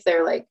 especially if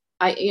they're like,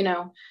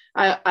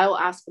 I'll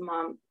ask the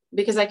mom,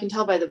 because I can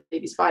tell by the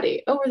baby's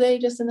body, were they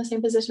just in the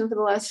same position for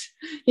the last,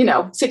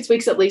 6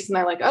 weeks at least? And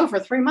they're like, for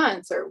 3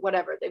 months or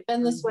whatever, they've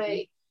been this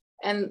way.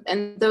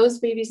 And those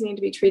babies need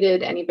to be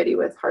treated, anybody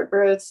with hard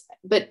births.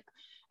 But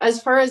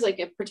as far as like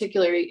a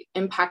particularly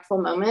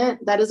impactful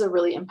moment, that is a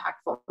really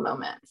impactful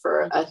moment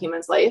for a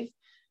human's life.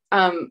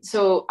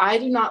 So I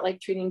do not like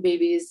treating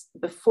babies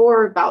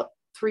before about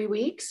 3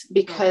 weeks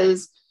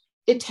because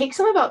it takes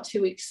them about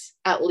 2 weeks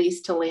at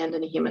least to land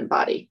in a human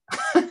body.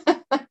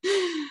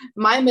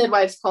 My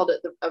midwives called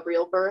it a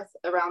real birth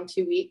around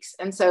 2 weeks.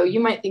 And so you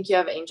might think you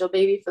have angel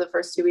baby for the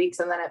first 2 weeks.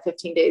 And then at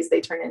 15 days,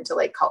 they turn into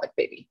like colic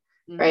baby.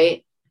 Mm-hmm.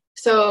 Right.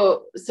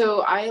 So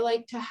I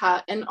like to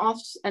have, and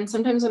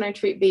sometimes when I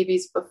treat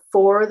babies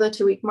before the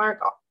 2 week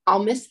mark,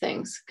 I'll miss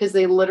things because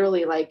they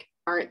literally like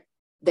aren't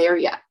there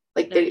yet.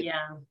 Like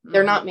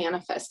they're not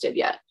manifested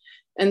yet.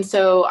 And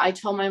so I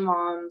tell my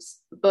moms,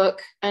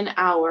 book an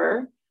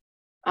hour,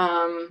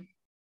 3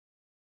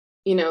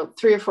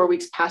 or 4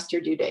 weeks past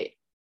your due date.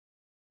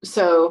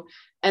 So,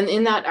 and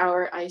in that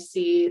hour, I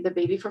see the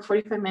baby for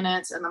 45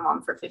 minutes and the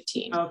mom for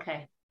 15.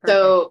 Okay. Perfect.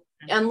 So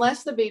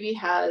unless the baby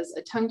has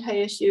a tongue tie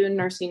issue,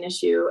 nursing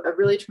issue, a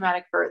really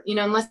traumatic birth,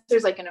 unless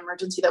there's like an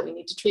emergency that we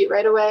need to treat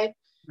right away,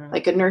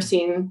 like a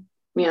nursing,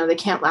 they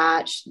can't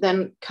latch,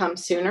 then come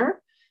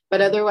sooner. But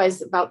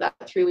otherwise about that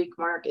 3 week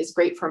mark is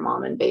great for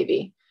mom and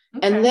baby.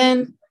 Okay. And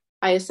then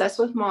I assess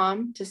with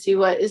mom to see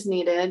what is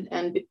needed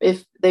and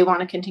if they want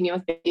to continue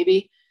with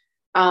baby.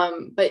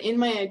 But in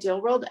my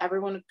ideal world,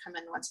 everyone would come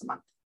in once a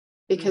month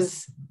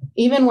because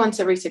even once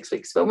every 6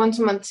 weeks, but once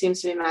a month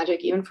seems to be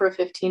magic, even for a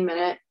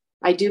 15-minute.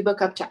 I do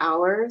book up to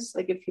hours,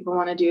 like if people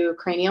want to do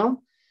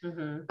cranial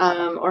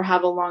or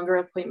have a longer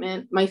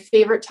appointment. My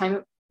favorite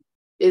time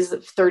is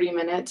 30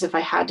 minutes. If I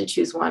had to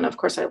choose one, of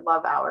course, I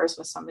love hours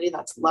with somebody.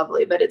 That's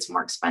lovely, but it's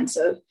more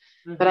expensive.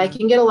 But I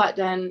can get a lot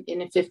done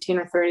in 15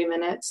 or 30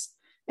 minutes.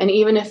 And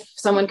even if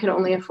someone can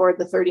only afford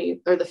the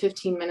 30 or the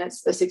 15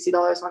 minutes, the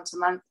 $60 once a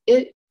month,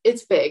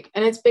 it's big.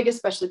 And it's big,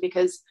 especially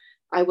because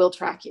I will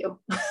track you,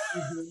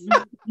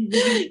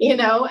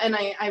 and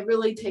I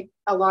really take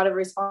a lot of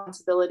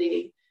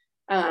responsibility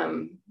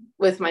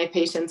with my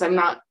patients.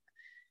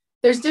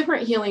 There's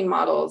different healing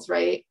models,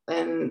 right?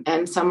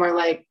 And some are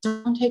like,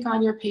 don't take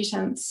on your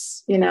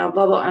patients, blah,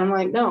 blah. And I'm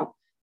like, no,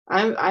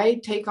 I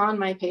take on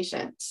my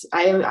patients.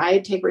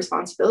 I take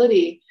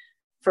responsibility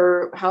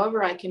for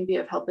however I can be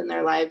of help in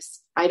their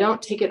lives. I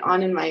don't take it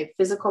on in my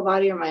physical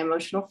body or my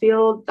emotional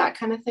field, that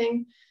kind of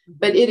thing.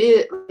 But it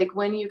is like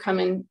when you come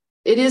in,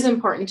 it is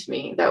important to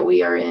me that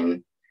we are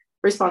in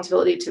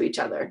responsibility to each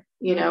other,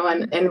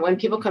 and when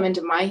people come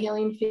into my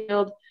healing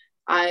field,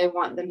 I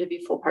want them to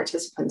be full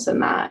participants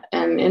in that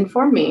and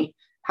inform me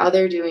how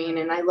they're doing.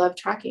 And I love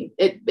tracking.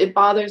 It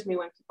bothers me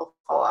when people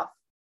fall off,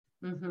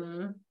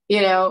 and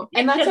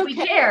that's okay. We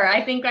care.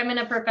 I think I'm in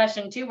a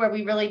profession too, where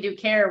we really do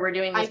care. We're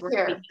doing this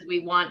work because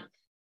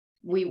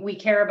we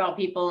care about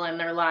people and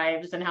their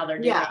lives and how they're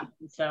doing. Yeah.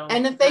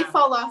 And if they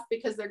fall off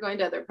because they're going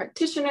to other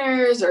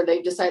practitioners or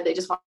they decide they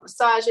just want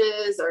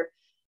massages or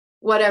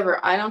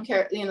whatever, I don't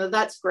care.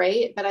 That's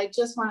great. But I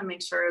just want to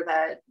make sure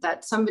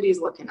that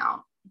somebody's looking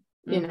out,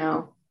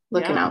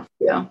 looking out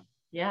for you.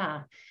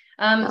 Yeah.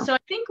 So I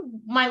think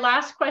my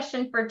last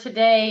question for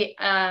today,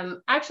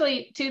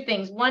 actually two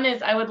things. One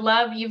is I would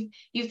love,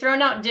 you've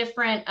thrown out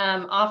different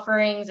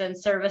offerings and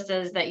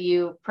services that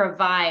you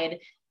provide.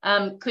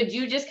 Could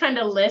you just kind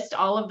of list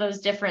all of those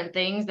different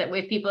things that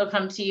if people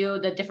come to you,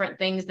 the different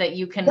things that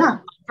you can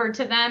offer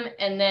to them?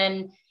 And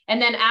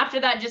then after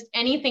that, just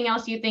anything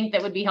else you think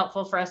that would be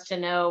helpful for us to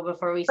know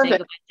before we say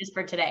goodbye just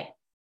for today.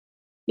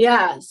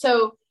 Yeah.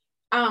 So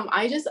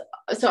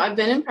I've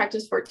been in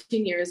practice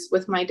 14 years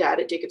with my dad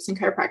at Jacobson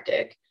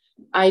Chiropractic.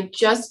 I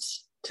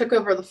just took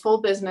over the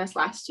full business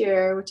last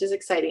year, which is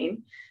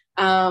exciting.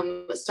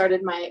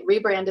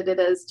 Rebranded it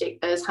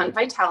as Hunt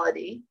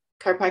Vitality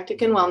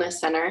Chiropractic and Wellness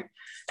Center.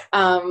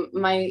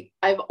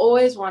 I've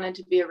always wanted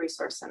to be a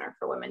resource center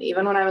for women.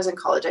 Even when I was in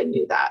college, I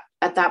knew that.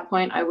 At that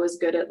point, I was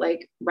good at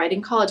like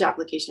writing college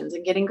applications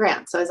and getting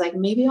grants. So I was like,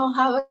 maybe I'll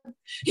have,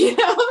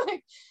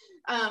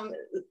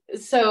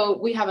 so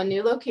we have a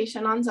new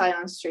location on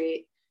Zion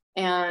Street,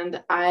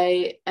 and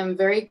I am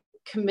very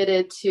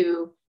committed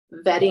to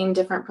vetting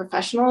different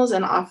professionals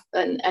and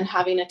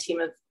having a team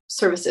of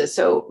services.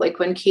 So like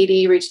when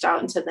Katie reached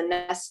out into the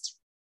Nest,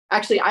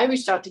 actually, I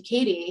reached out to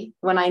Katie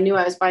when I knew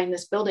I was buying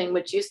this building,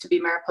 which used to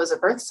be Mariposa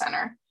Birth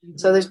Center. Mm-hmm.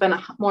 So there's been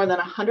more than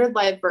 100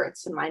 live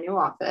births in my new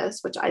office,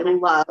 which I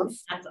love.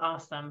 That's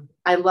awesome.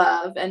 I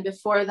love. And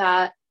before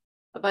that,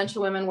 a bunch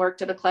of women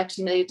worked at a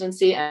collection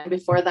agency. And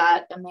before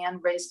that, a man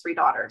raised 3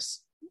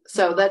 daughters.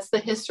 So that's the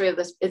history of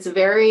this. It's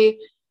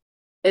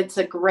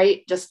a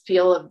great just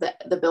feel of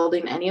the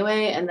building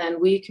anyway. And then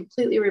we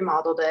completely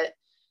remodeled it.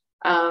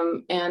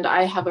 And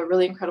I have a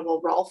really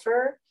incredible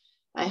Rolfer.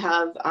 I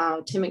have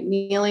Tim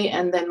McNeely,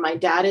 and then my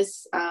dad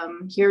is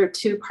here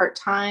too,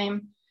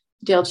 part-time,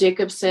 Dale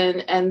Jacobson,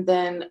 and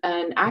then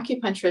an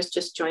acupuncturist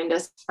just joined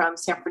us from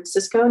San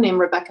Francisco named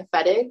Rebecca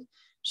Fettig.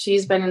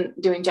 She's been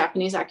doing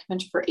Japanese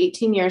acupuncture for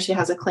 18 years. She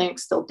has a clinic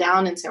still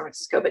down in San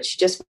Francisco, but she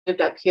just moved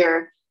up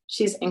here.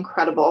 She's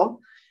incredible.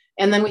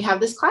 And then we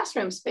have this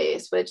classroom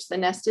space, which the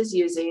Nest is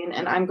using,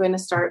 and I'm going to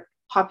start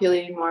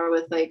populating more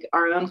with like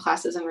our own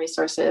classes and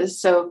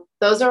resources. So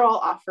those are all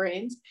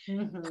offerings.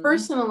 Mm-hmm.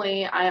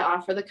 Personally, I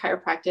offer the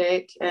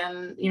chiropractic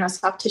and,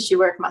 soft tissue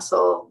work,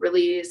 muscle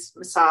release,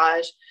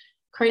 massage,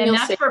 cranial. And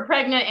that's for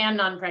pregnant and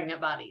non-pregnant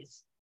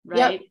bodies,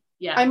 right? Yep.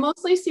 Yeah. I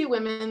mostly see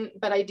women,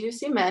 but I do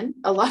see men.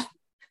 A lot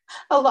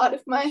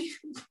of my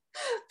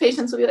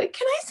patients will be like,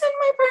 can I send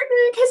my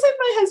partner? Can I send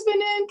my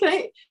husband in? Can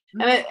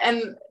I?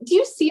 And do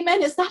you see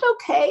men? Is that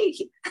okay?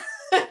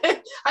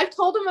 I've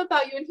told him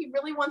about you and he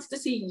really wants to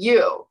see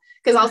you.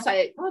 Because I'll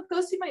say, oh,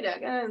 go see my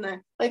dog. And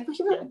they're like,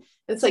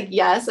 it's like,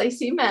 yes, I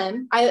see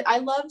men. I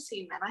love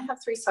seeing men. I have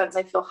 3 sons.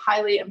 I feel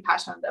highly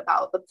impassioned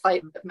about the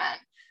plight of men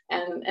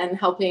and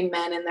helping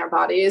men in their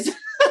bodies.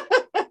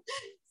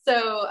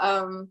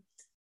 So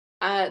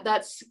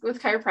that's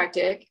with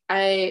chiropractic.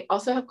 I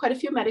also have quite a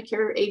few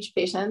Medicare age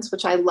patients,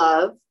 which I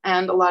love,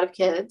 and a lot of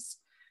kids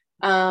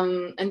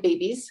and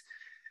babies.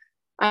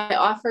 I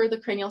offer the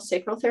cranial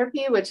sacral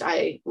therapy, which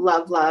I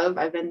love.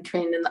 I've been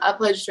trained in the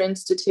Upledger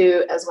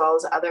Institute as well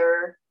as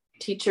other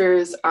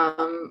teachers.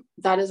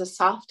 That is a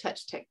soft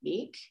touch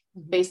technique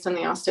based on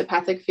the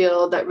osteopathic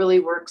field that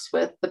really works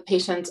with the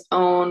patient's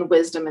own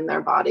wisdom in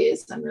their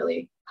bodies and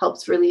really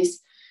helps release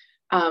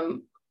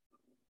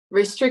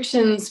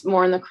restrictions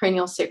more in the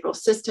cranial sacral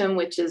system,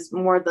 which is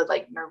more the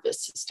like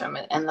nervous system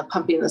and the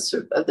pumping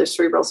of the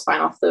cerebral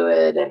spinal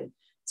fluid. And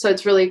so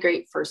it's really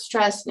great for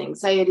stress and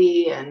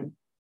anxiety and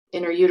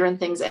intrauterine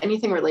things,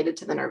 anything related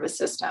to the nervous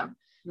system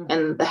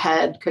and the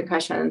head,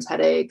 concussions,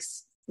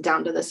 headaches,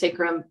 down to the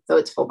sacrum, though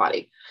it's full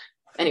body.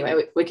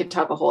 Anyway, we could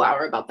talk a whole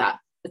hour about that.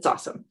 It's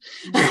awesome.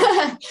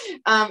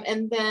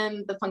 And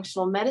then the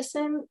functional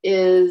medicine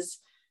is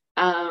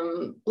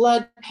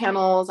blood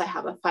panels. I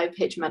have a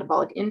 5-page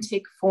metabolic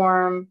intake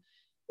form.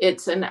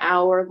 It's an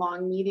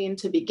hour-long meeting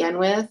to begin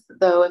with,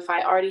 though if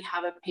I already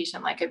have a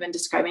patient like I've been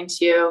describing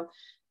to you,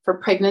 for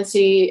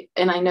pregnancy,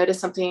 and I notice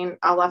something,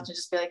 I'll often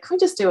just be like, can we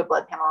just do a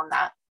blood panel on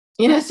that?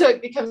 So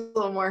it becomes a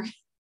little more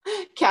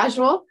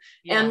casual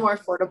and more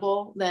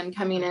affordable than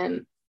coming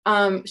in.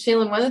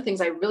 Shalin, one of the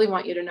things I really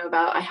want you to know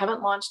about, I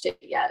haven't launched it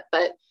yet,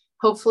 but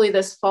hopefully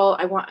this fall,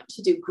 I want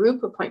to do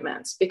group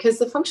appointments because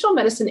the functional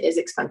medicine is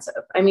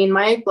expensive. I mean,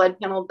 my blood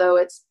panel, though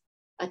it's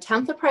a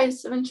 10th the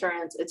price of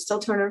insurance, it's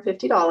still $250.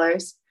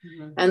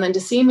 Mm-hmm. And then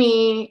to see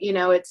me,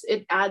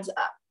 it adds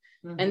up.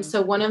 Mm-hmm. And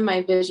so one of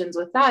my visions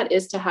with that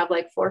is to have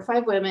like 4 or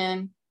 5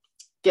 women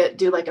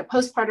do like a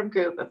postpartum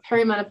group, a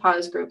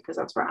perimenopause group, because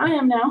that's where I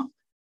am now.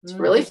 It's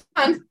really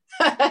fun.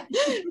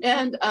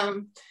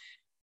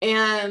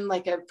 and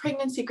like a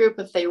pregnancy group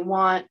if they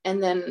want,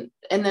 and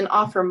then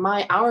offer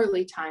my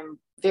hourly time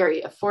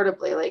very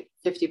affordably, like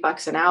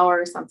 $50 an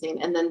hour or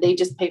something. And then they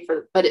just pay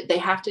but they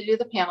have to do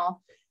the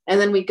panel. And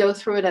then we go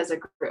through it as a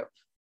group,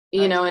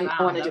 and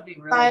I want to do a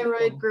really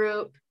thyroid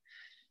group.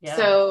 Yeah.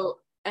 So,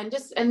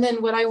 and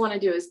then what I want to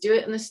do is do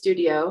it in the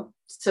studio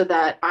so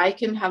that I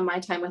can have my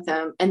time with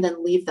them and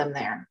then leave them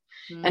there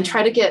and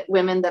try to get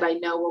women that I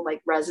know will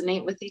like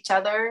resonate with each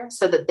other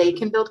so that they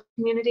can build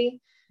community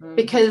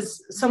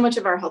because so much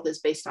of our health is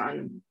based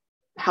on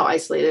how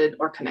isolated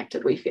or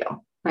connected we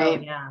feel. Right.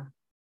 Oh, yeah.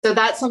 So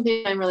that's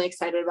something I'm really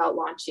excited about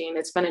launching.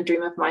 It's been a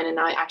dream of mine, and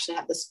now I actually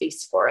have the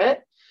space for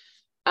it.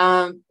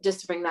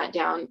 Just to bring that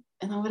down.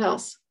 And then what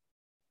else?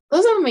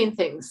 Those are the main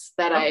things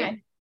that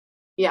I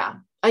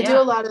do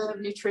a lot of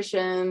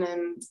nutrition,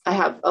 and I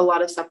have a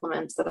lot of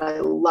supplements that I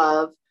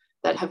love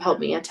that have helped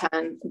me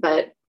attend,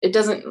 but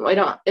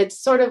it's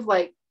sort of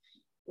like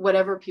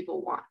whatever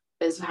people want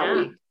is how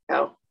we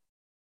go.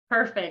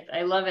 Perfect.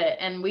 I love it.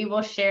 And we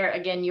will share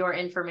again your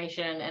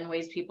information and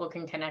ways people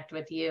can connect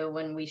with you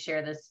when we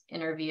share this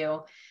interview.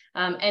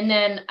 And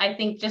then I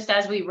think just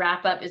as we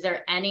wrap up, is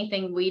there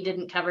anything we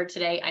didn't cover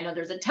today? I know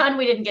there's a ton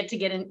we didn't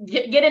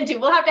get into.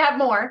 We'll have to have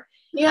more.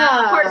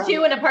 Part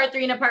 2 and a part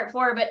 3 and a part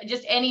 4, but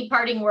just any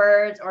parting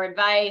words or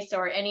advice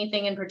or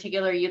anything in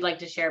particular you'd like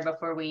to share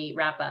before we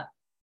wrap up.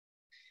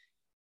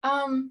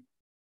 I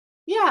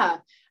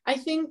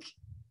think,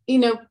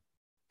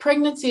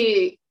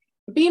 pregnancy,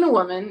 being a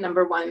woman,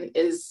 number one,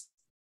 is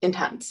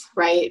intense,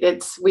 right?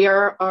 We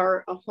are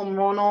a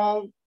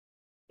hormonal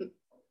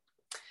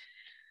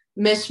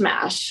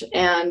mishmash,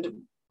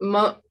 and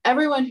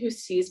everyone who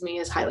sees me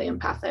is highly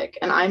empathic,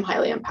 and I'm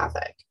highly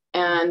empathic.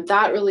 And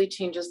that really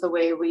changes the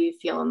way we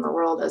feel in the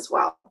world as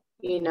well,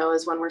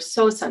 is when we're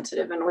so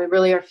sensitive and we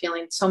really are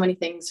feeling so many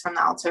things from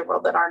the outside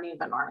world that aren't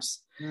even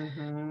ours,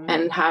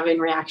 and having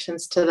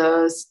reactions to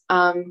those.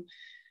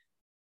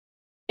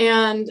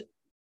 And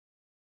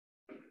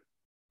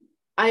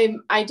I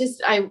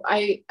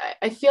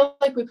feel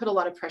like we put a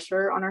lot of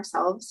pressure on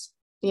ourselves.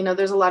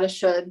 There's a lot of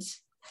shoulds,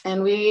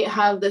 and we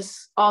have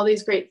all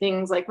these great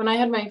things. Like when I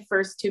had my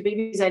first 2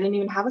 babies, I didn't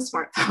even have a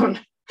smartphone.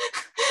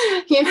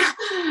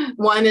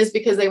 One is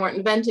because they weren't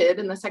invented,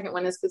 and the second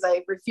one is because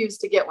I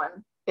refused to get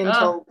one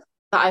until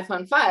the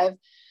iPhone 5,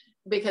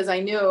 because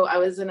I knew I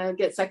was going to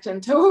get sucked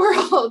into a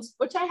world,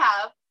 which I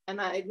have, and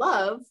I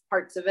love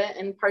parts of it,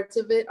 and parts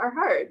of it are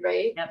hard,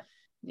 right? Yep.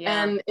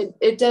 Yeah. And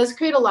it does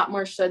create a lot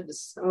more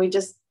shoulds, and we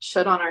just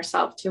should on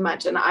ourselves too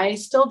much. And I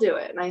still do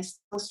it, and I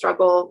still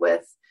struggle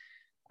with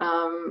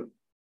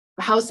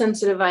how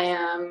sensitive I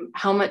am,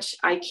 how much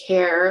I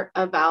care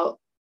about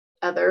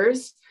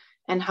others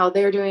and how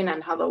they're doing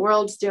and how the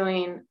world's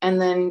doing.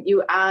 And then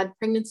you add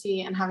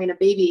pregnancy and having a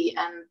baby,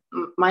 and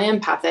my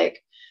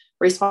empathic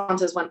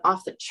responses went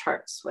off the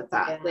charts with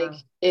that. Like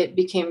it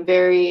became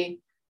very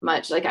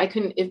much like I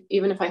couldn't,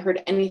 even if I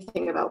heard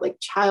anything about like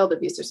child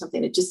abuse or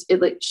something, it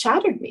like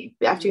shattered me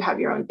after you have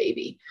your own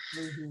baby,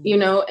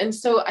 And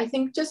so I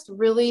think just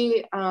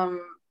really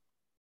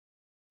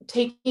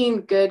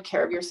taking good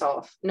care of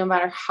yourself, no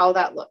matter how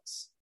that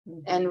looks,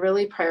 and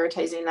really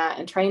prioritizing that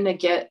and trying to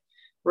get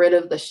rid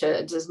of the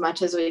shoulds as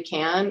much as we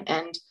can.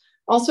 And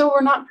also, we're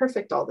not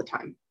perfect all the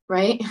time,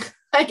 right?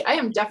 Like I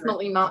am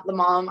definitely not the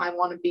mom I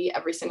want to be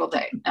every single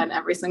day and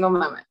every single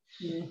moment.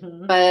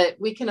 But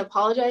we can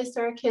apologize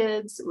to our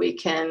kids. We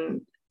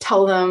can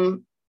tell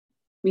them,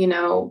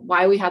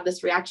 why we had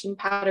this reaction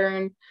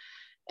pattern,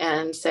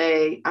 and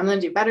say, I'm going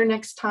to do better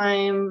next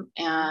time.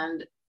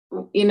 And,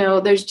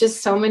 there's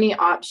just so many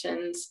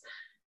options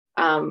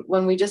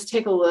when we just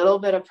take a little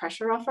bit of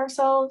pressure off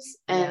ourselves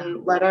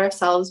and let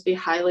ourselves be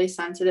highly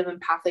sensitive,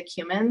 empathic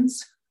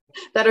humans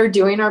that are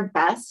doing our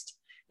best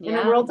in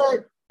a world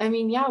that,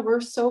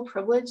 we're so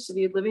privileged to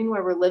be living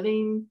where we're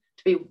living,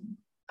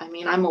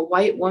 I'm a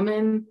white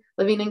woman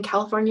living in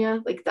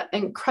California, like the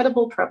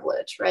incredible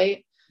privilege,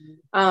 right?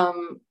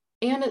 And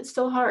it's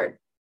still hard.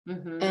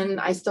 And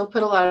I still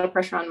put a lot of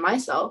pressure on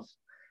myself,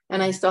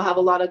 and I still have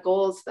a lot of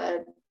goals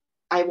that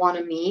I want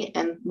to meet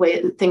and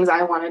things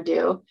I want to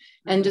do.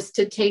 And just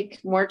to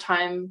take more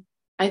time,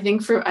 I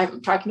think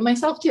I'm talking to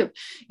myself too,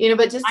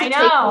 but just to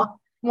take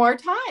more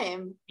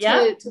time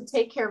to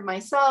take care of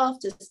myself,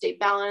 to stay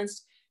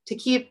balanced, to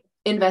keep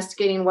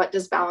investigating what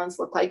does balance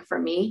look like for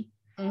me,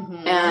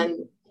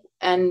 and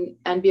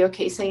be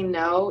okay saying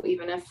no,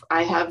 even if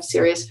I have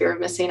serious fear of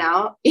missing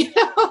out, because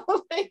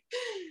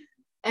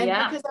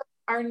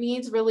our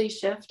needs really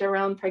shift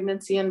around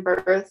pregnancy and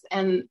birth.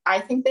 And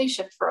I think they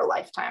shift for a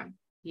lifetime.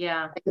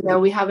 Yeah.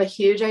 We have a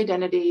huge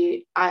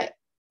identity.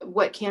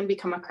 What can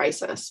become a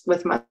crisis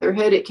with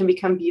motherhood, it can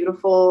become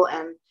beautiful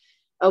and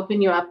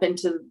open you up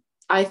into,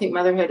 I think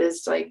motherhood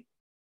is like,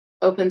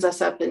 opens us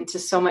up into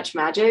so much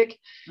magic.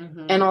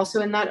 And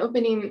also in that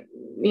opening,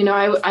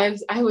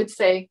 I would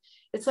say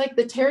it's like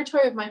the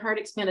territory of my heart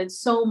expanded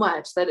so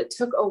much that it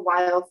took a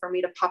while for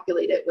me to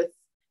populate it with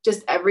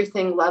just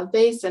everything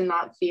love-based and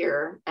not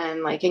fear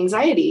and like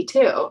anxiety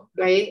too,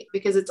 right?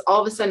 Because it's all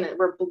of a sudden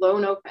we're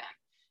blown open.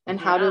 And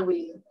how do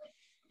we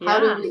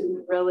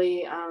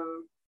really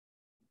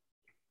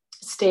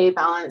stay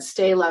balanced,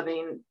 stay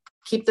loving,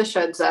 keep the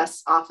shoulds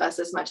off us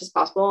as much as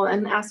possible,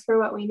 and ask for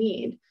what we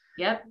need.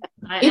 Yep.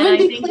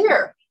 Be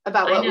clear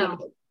about what we need.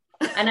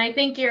 And I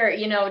think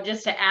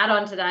just to add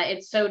on to that,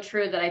 it's so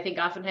true that I think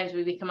oftentimes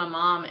we become a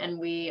mom and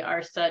we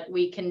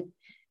can,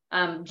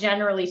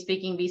 generally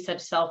speaking, be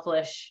such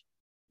selfish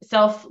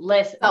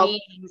selfless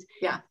beings.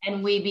 Yeah.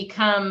 And we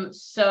become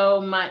so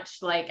much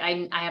like,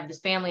 I have this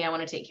family, I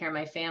want to take care of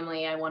my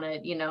family, I want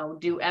to,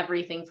 do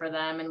everything for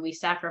them. And we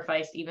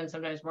sacrifice even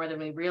sometimes more than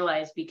we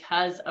realize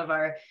because of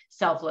our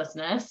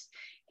selflessness.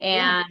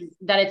 And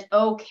that it's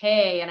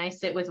okay. And I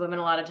sit with women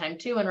a lot of time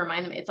too, and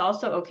remind them it's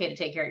also okay to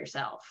take care of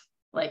yourself.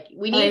 Like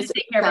we need to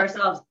take care of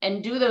ourselves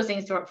and do those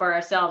things for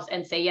ourselves,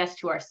 and say yes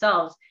to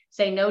ourselves,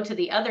 say no to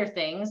the other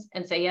things,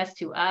 and say yes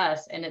to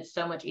us. And it's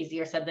so much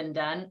easier said than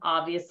done.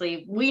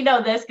 Obviously, we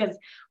know this because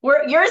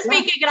you're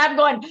speaking and I'm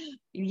going,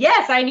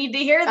 yes, I need to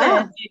hear this.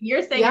 And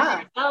you're saying it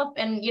for yourself.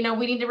 And,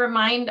 we need to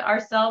remind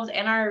ourselves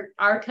and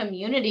our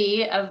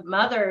community of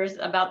mothers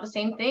about the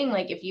same thing.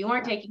 Like if you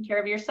aren't taking care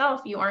of yourself,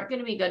 you aren't going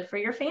to be good for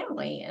your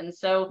family. And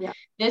so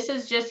this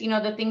is just,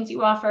 the things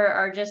you offer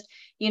are just,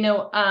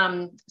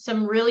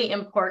 some really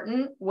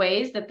important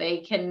ways that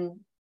they can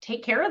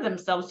take care of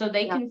themselves so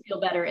they can feel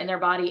better in their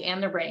body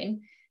and their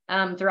brain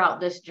throughout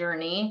this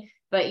journey.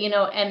 But,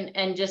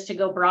 and just to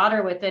go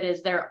broader with it,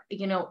 is there,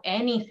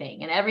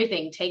 anything and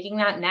everything, taking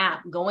that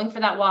nap, going for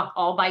that walk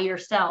all by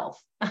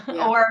yourself,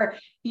 or,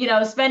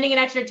 spending an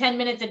extra 10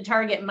 minutes in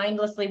Target,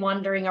 mindlessly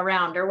wandering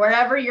around, or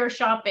wherever you're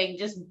shopping,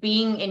 just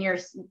being in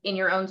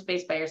your own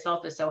space by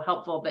yourself is so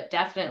helpful. But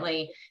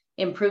definitely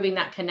improving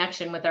that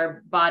connection with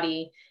our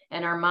body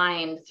and our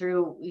mind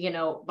through,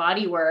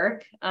 body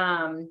work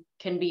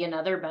can be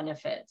another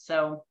benefit.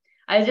 So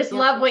I just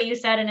love what you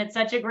said. And it's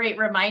such a great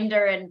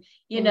reminder. And,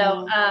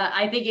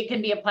 I think it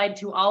can be applied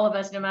to all of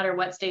us, no matter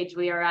what stage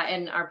we are at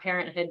in our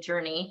parenthood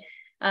journey.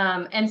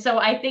 And so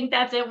I think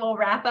that's it. We'll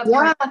wrap up.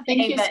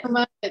 Thank you so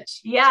much.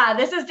 Yeah,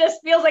 this is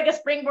just feels like a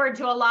springboard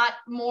to a lot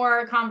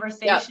more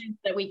conversations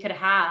that we could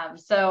have.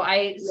 So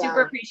I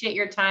super appreciate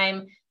your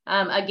time.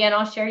 Again,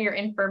 I'll share your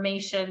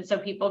information so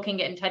people can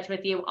get in touch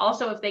with you.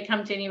 Also, if they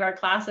come to any of our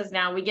classes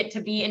now, we get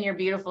to be in your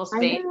beautiful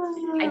space.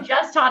 I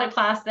just taught a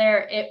class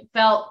there. It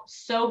felt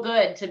so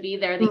good to be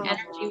there. The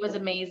energy was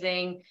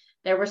amazing.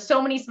 There were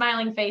so many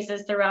smiling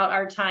faces throughout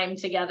our time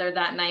together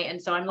that night.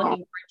 And so I'm looking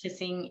forward to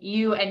seeing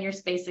you and your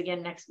space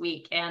again next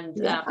week. And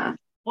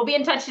we'll be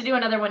in touch to do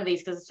another one of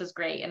these because this was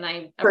great. And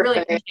I really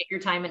appreciate your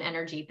time and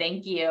energy.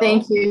 Thank you.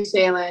 Thank you,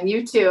 Shalin.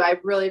 You too. I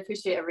really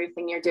appreciate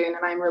everything you're doing.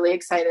 And I'm really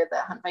excited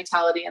that Hunt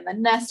Vitality and the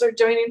Nest are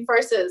joining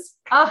forces.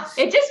 Oh,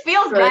 it just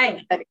feels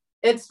right.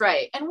 It's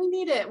right. And we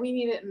need it. We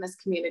need it in this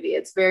community.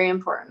 It's very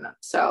important.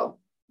 So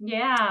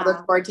I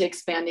look forward to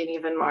expanding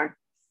even more.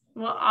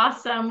 Well,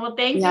 awesome. Well,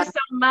 thank you so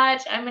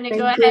much. I'm going to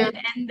go ahead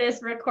and end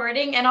this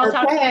recording, and I'll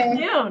talk to you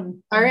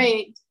soon. All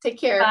right. Take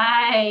care.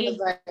 Bye.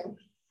 Bye-bye.